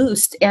be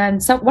loosed.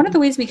 And so one of the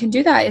ways we can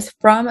do that is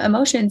from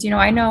emotions.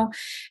 I know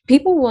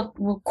people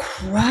will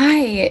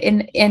cry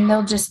and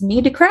they'll just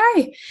need to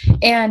cry.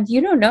 And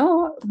you don't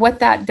know what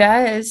that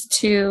does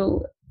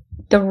to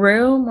the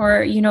room,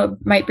 or,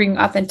 it might bring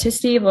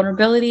authenticity,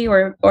 vulnerability,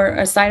 or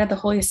a side of the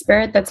Holy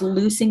Spirit that's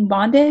loosing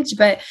bondage,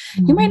 but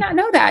you might not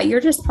know that. You're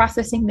just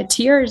processing the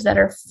tears that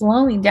are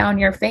flowing down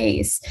your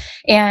face.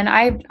 And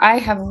I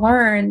have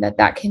learned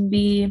that can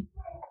be,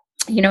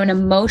 an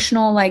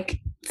emotional,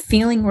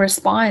 feeling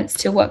response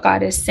to what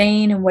God is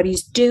saying and what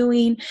he's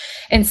doing.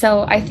 And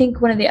so I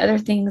think one of the other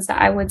things that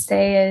I would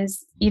say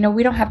is,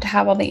 we don't have to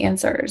have all the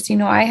answers.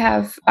 I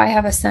have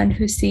a son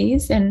who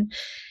sees, and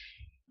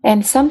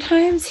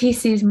sometimes he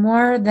sees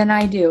more than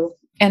I do.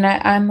 And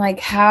I'm like,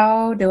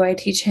 how do I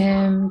teach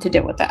him to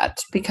deal with that?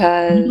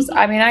 Because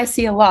I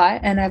see a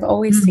lot, and I've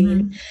always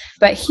seen,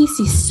 but he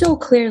sees so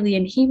clearly,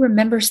 and he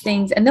remembers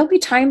things. And there'll be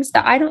times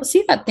that I don't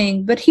see that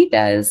thing, but he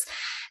does.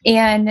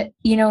 And,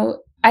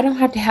 I don't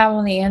have to have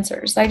all the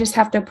answers. I just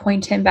have to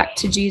point him back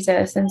to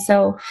Jesus. And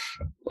so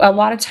a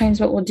lot of times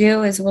what we'll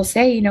do is we'll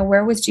say,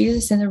 where was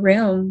Jesus in the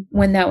room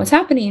when that was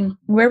happening?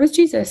 Where was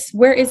Jesus?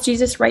 Where is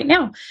Jesus right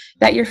now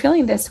that you're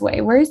feeling this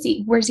way? Where is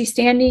he? Where's he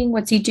standing?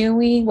 What's he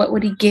doing? What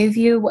would he give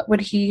you? What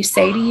would he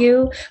say to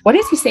you? What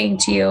is he saying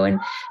to you? And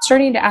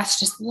starting to ask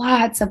just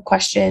lots of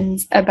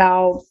questions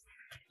about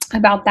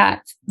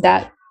that,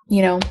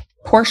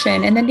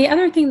 portion. And then the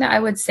other thing that I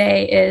would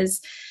say is,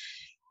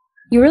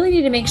 you really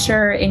need to make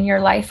sure in your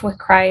life with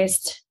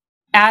Christ,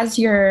 as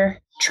you're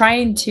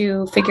trying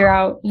to figure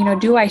out,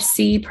 do I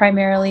see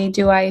primarily,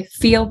 do I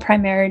feel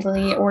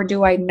primarily, or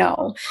do I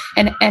know?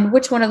 And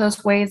which one of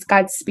those ways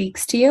God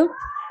speaks to you?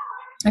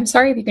 I'm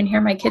sorry if you can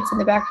hear my kids in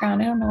the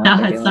background. I don't know what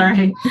they're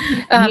doing.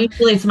 Sorry.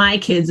 Usually it's my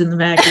kids in the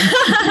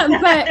background.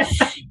 But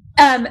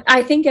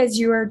I think as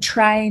you are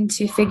trying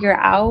to figure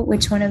out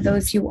which one of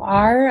those you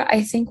are,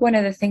 I think one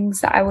of the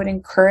things that I would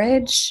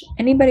encourage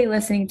anybody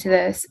listening to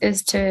this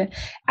is to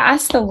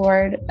ask the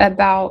Lord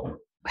about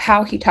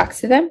how he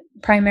talks to them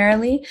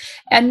primarily,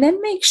 and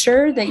then make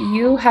sure that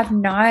you have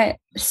not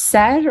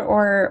said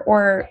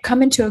or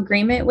come into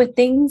agreement with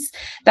things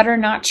that are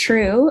not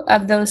true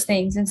of those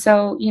things. And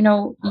so,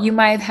 you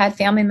might have had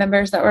family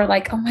members that were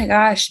like, oh my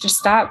gosh, just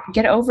stop,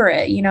 get over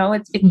it. You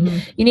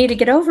need to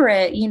get over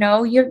it.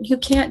 You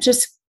can't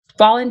just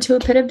fall into a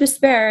pit of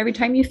despair every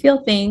time you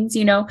feel things,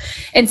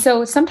 And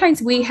so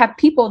sometimes we have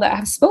people that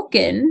have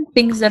spoken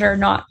things that are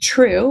not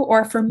true.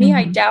 Or for me,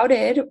 I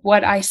doubted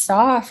what I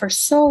saw for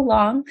so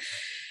long,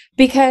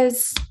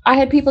 because I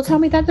had people tell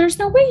me that there's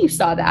no way you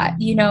saw that,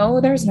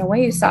 there's no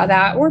way you saw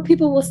that. Or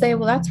people will say,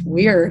 well, that's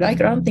weird. I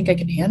don't think I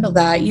can handle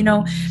that,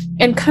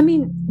 and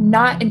coming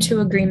not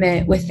into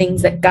agreement with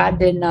things that God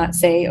did not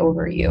say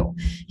over you.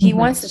 He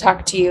wants to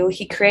talk to you.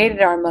 He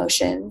created our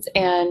emotions.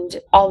 And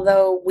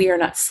although we are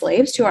not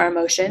slaves to our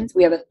emotions,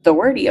 we have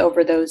authority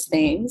over those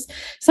things.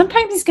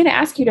 Sometimes he's going to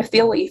ask you to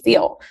feel what you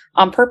feel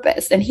on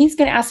purpose. And he's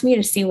going to ask me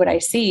to see what I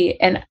see.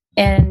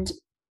 And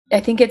I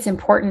think it's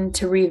important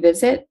to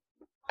revisit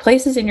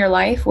places in your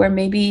life where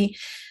maybe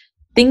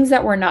things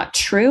that were not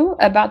true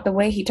about the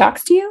way he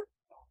talks to you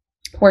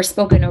were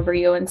spoken over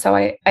you. And so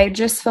I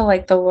just feel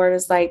like the Lord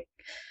is like,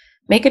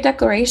 make a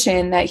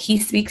declaration that he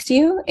speaks to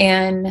you,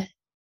 and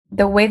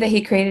the way that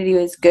he created you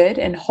is good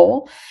and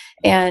whole,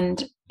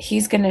 and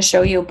he's going to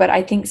show you. But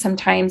I think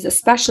sometimes,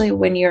 especially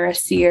when you're a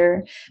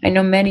seer, I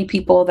know many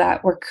people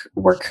that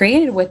were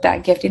created with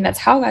that gifting. That's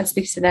how God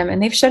speaks to them,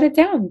 and they've shut it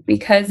down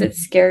because it's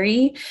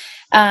scary.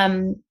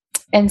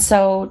 And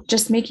so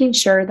just making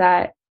sure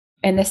that,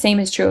 and the same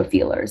is true of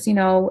feelers,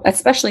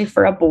 especially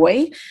for a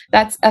boy,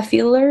 that's a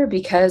feeler,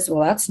 because,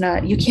 well, that's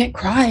not, you can't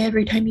cry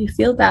every time you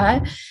feel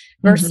that,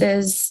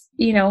 versus,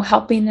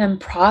 helping them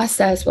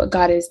process what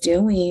God is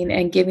doing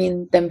and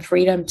giving them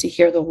freedom to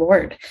hear the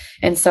Lord.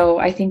 And so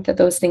I think that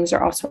those things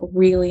are also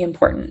really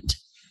important.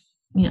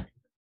 Yeah.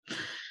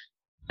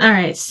 All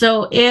right.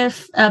 So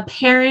if a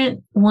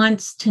parent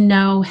wants to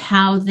know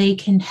how they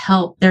can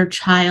help their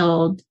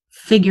child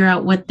figure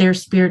out what their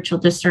spiritual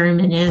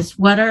discernment is,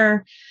 what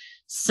are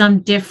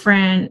some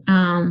different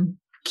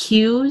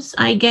cues,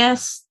 I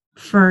guess,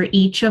 for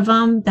each of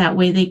them? That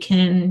way they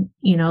can,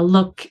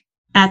 look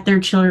at their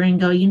children and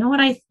go, you know what,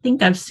 I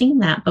think I've seen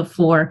that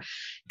before.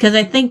 Because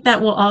I think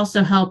that will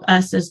also help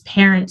us as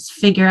parents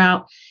figure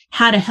out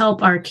how to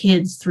help our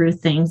kids through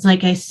things.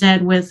 Like I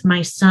said, with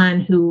my son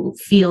who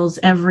feels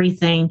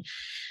everything,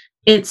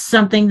 it's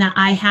something that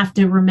I have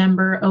to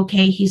remember,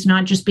 okay, he's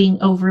not just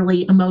being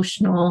overly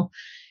emotional.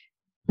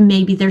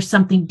 Maybe there's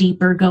something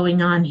deeper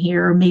going on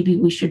here, or maybe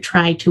we should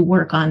try to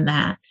work on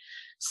that.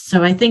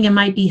 So I think it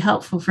might be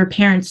helpful for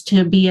parents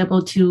to be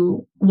able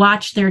to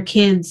watch their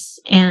kids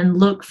and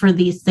look for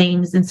these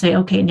things and say,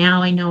 okay,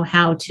 now I know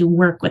how to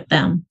work with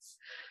them.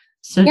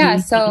 So yeah,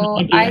 so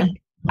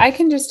I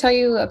can just tell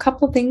you a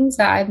couple things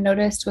that I've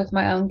noticed with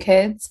my own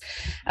kids.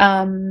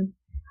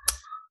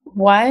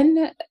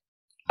 One,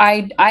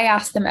 I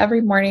asked them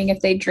every morning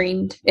if they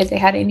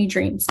had any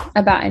dreams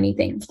about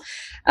anything.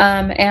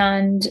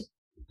 And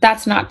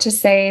that's not to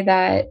say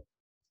that,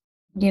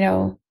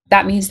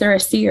 that means they're a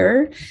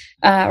seer,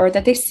 or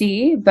that they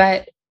see.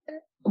 But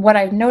what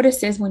I've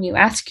noticed is when you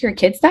ask your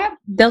kids that,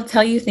 they'll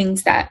tell you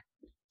things that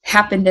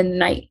happened in the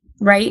night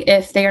right?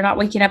 If they are not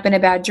waking up in a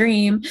bad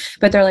dream,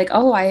 but they're like,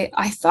 oh, I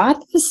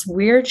thought this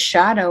weird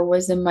shadow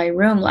was in my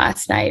room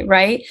last night,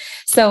 right?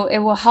 So it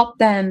will help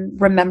them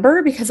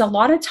remember, because a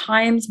lot of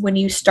times when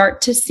you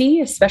start to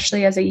see,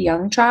 especially as a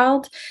young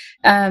child,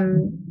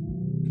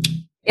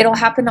 it'll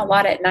happen a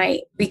lot at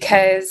night,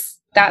 because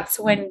that's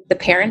when the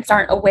parents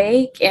aren't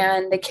awake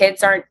and the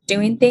kids aren't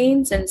doing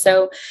things. And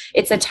so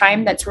it's a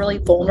time that's really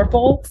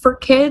vulnerable for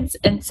kids.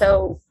 And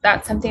so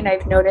that's something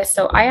I've noticed.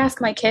 So I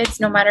ask my kids,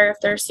 no matter if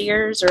they're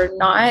seers or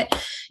not,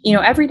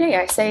 every day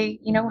I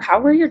say, how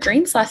were your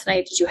dreams last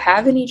night? Did you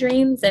have any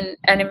dreams? And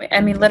I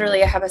mean,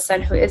 literally I have a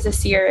son who is a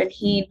seer, and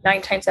he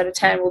 9 times out of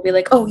 10 will be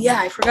like, oh yeah,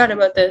 I forgot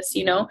about this,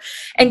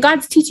 and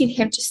God's teaching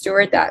him to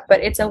steward that, but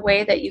it's a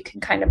way that you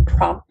can kind of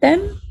prompt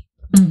them.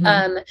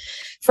 Mm-hmm.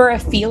 For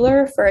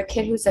a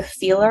kid who's a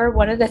feeler,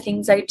 one of the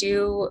things I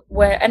do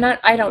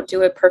I don't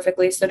do it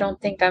perfectly, so don't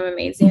think I'm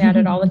amazing at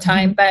it all the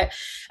time, but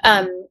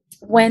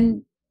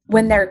when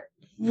they're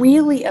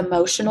really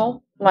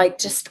emotional, like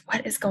just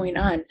what is going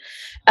on,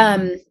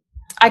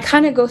 I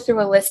kind of go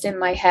through a list in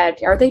my head.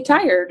 Are they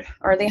tired?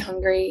 Are they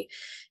hungry?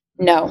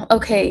 No.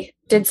 Okay.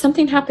 Did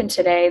something happen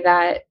today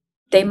that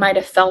they might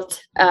have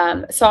felt?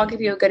 So I'll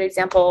give you a good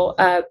example.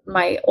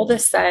 My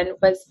oldest son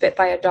was bit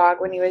by a dog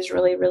when he was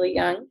really, really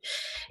young,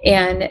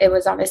 and it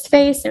was on his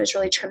face. And it was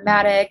really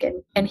traumatic,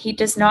 and he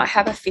does not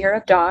have a fear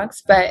of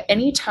dogs, but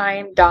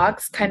anytime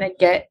dogs kind of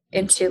get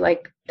into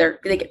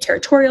they get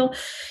territorial,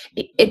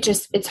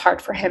 it's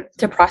hard for him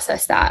to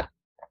process that.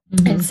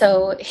 Mm-hmm. And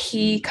so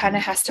he kind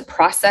of has to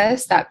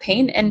process that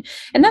pain. And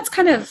that's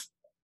kind of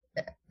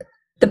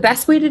the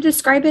best way to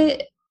describe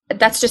it.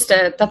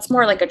 That's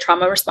more like a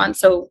trauma response.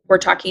 So we're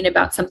talking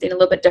about something a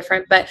little bit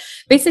different, but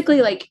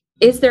basically,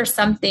 is there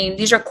something,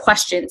 these are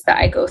questions that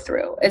I go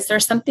through. Is there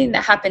something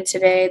that happened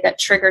today that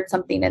triggered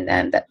something in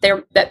them,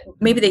 that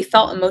maybe they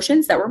felt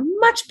emotions that were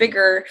much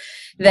bigger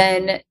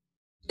than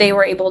they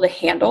were able to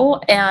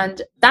handle?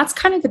 And that's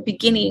kind of the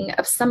beginning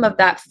of some of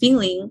that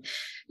feeling,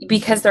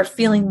 because they're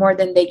feeling more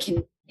than they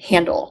can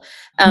handle.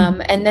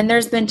 And then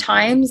there's been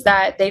times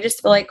that they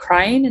just feel like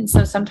crying. And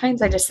so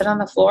sometimes I just sit on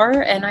the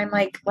floor and I'm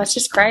like, let's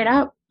just cry it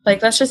out.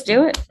 Let's just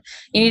do it.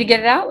 You need to get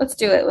it out. Let's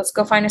do it. Let's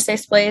go find a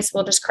safe place.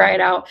 We'll just cry it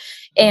out.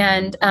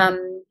 And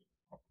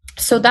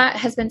so that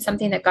has been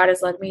something that God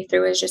has led me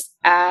through, is just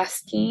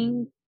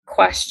asking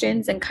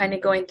questions and kind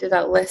of going through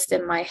that list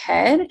in my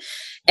head,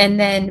 and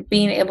then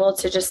being able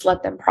to just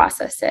let them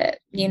process it,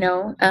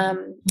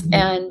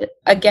 and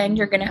again,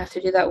 you're going to have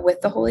to do that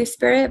with the Holy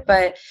Spirit.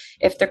 But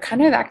if they're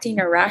kind of acting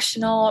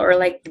irrational or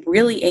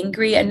really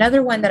angry,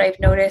 another one that I've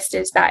noticed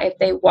is that if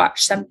they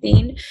watch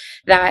something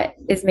that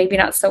is maybe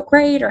not so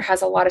great or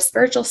has a lot of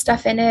spiritual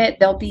stuff in it,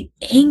 they'll be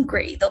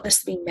angry. They'll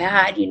just be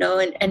mad,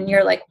 and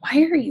you're like,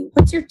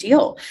 what's your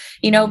deal?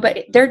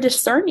 But they're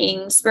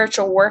discerning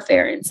spiritual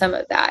warfare in some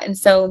of that. And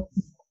so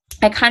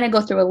I kind of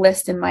go through a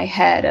list in my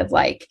head of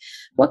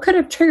what could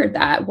have triggered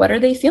that? What are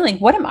they feeling?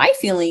 What am I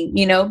feeling?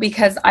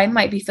 Because I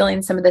might be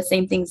feeling some of the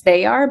same things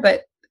they are,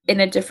 but in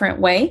a different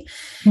way.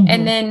 Mm-hmm.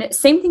 And then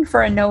same thing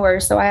for a knower.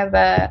 So I have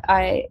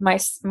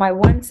my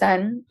one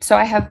son. So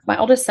I have my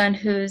oldest son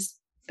who's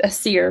a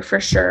seer for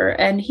sure,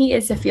 and he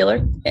is a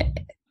feeler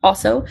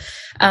also.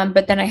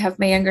 But then I have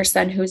my younger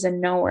son who's a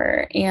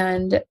knower,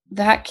 and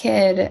that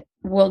kid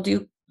will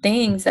do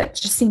things that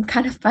just seem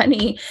kind of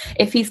funny.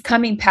 If he's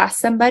coming past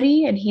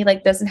somebody and he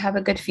doesn't have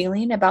a good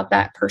feeling about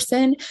that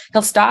person,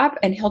 he'll stop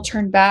and he'll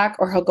turn back,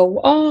 or he'll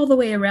go all the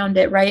way around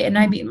it, right? And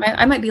I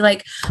might be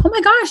like, oh my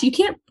gosh, you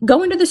can't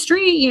go into the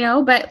street,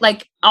 but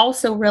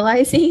also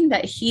realizing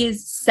that he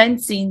is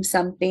sensing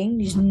something,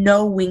 he's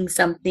knowing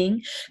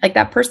something,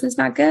 that person's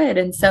not good.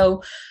 And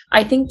so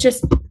I think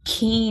just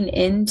keying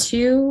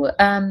into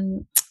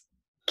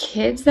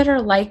kids that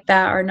are like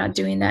that are not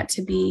doing that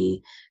to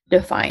be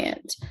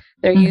defiant.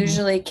 They're mm-hmm.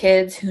 usually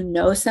kids who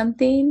know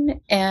something,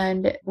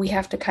 and we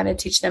have to kind of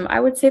teach them. I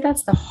would say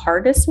that's the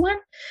hardest one,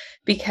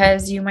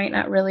 because you might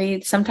not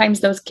really, sometimes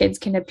those kids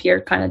can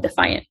appear kind of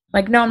defiant.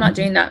 No, I'm not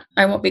doing that.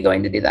 I won't be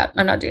going to do that.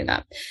 I'm not doing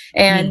that.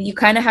 And mm-hmm. you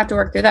kind of have to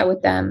work through that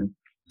with them.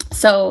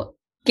 So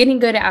getting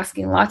good at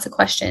asking lots of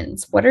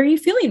questions. What are you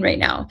feeling right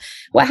now?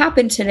 What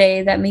happened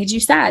today that made you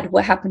sad?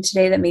 What happened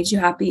today that made you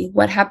happy?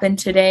 What happened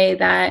today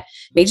that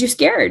made you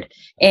scared?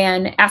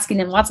 And asking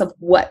them lots of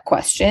what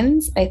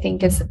questions, I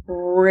think, is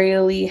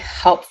really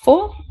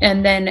helpful.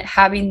 And then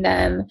having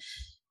them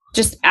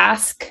just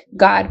ask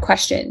God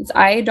questions.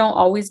 I don't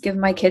always give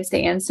my kids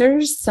the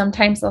answers.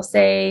 Sometimes they'll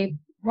say,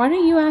 why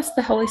don't you ask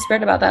the Holy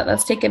Spirit about that?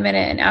 Let's take a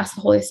minute and ask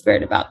the Holy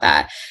Spirit about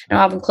that. And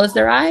I'll have them close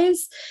their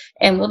eyes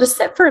and we'll just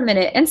sit for a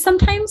minute. And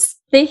sometimes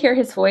they hear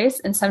his voice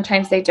and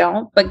sometimes they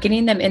don't, but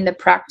getting them in the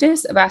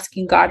practice of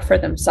asking God for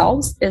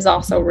themselves is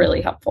also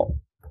really helpful.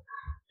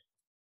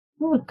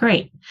 Oh,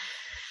 great.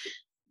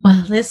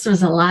 Well, this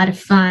was a lot of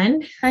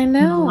fun. I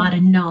know. A lot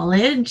of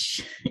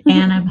knowledge.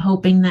 And I'm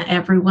hoping that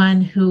everyone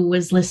who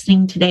was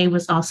listening today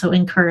was also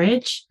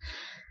encouraged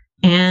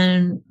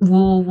and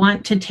will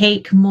want to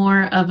take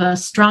more of a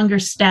stronger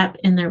step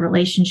in their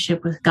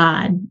relationship with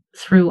God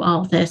through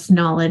all this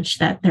knowledge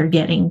that they're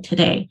getting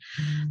today.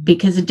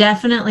 because it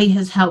definitely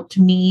has helped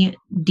me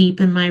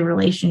deepen my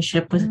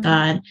relationship with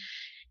God.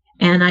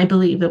 And I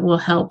believe it will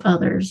help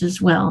others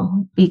as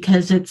well,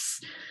 because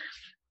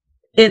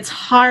it's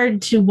hard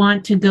to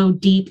want to go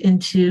deep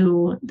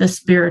into the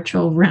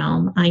spiritual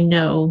realm. I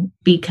know,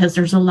 because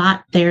there's a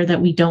lot there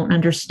that we don't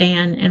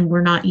understand and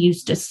we're not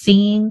used to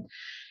seeing.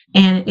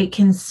 And it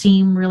can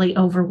seem really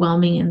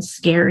overwhelming and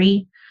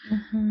scary.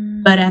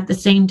 But at the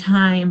same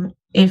time,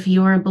 if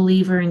you're a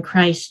believer in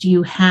Christ,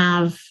 you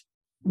have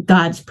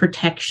God's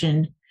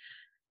protection,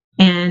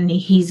 and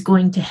he's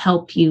going to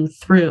help you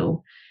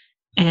through.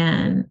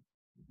 And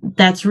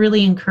that's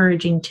really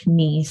encouraging to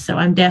me. So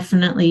I'm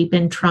definitely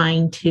been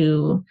trying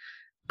to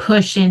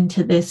push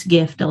into this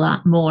gift a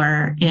lot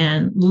more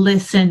and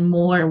listen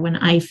more when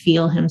I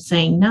feel him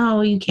saying, no,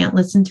 you can't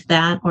listen to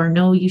that, or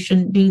no, you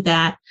shouldn't do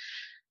that.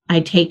 I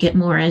take it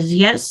more as,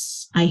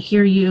 yes, I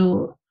hear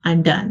you,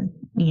 I'm done,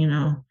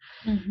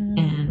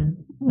 And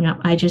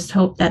I just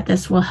hope that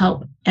this will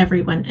help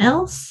everyone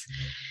else.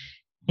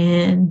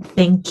 And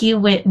thank you,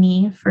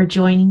 Whitney, for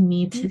joining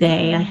me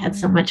today. I had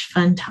so much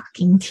fun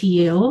talking to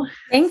you.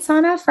 Thanks,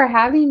 Anna, for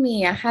having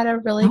me. I had a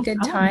really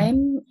good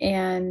time,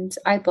 and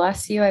I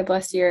bless you. I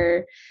bless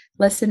your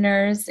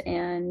listeners,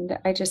 and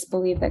I just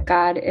believe that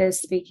God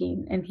is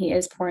speaking and he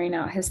is pouring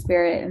out his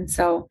spirit. And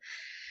so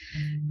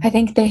I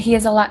think that he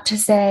has a lot to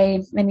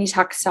say, and he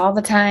talks all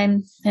the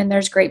time, and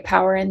there's great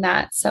power in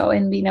that. So,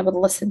 in being able to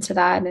listen to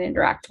that and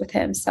interact with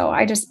him. So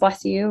I just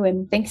bless you,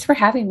 and thanks for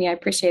having me. I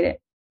appreciate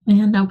it.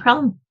 Yeah, no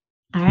problem.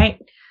 All right.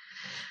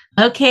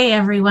 Okay,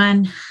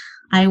 everyone.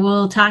 I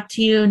will talk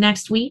to you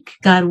next week,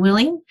 God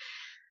willing.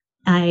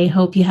 I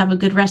hope you have a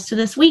good rest of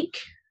this week.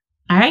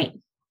 All right.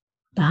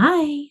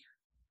 Bye.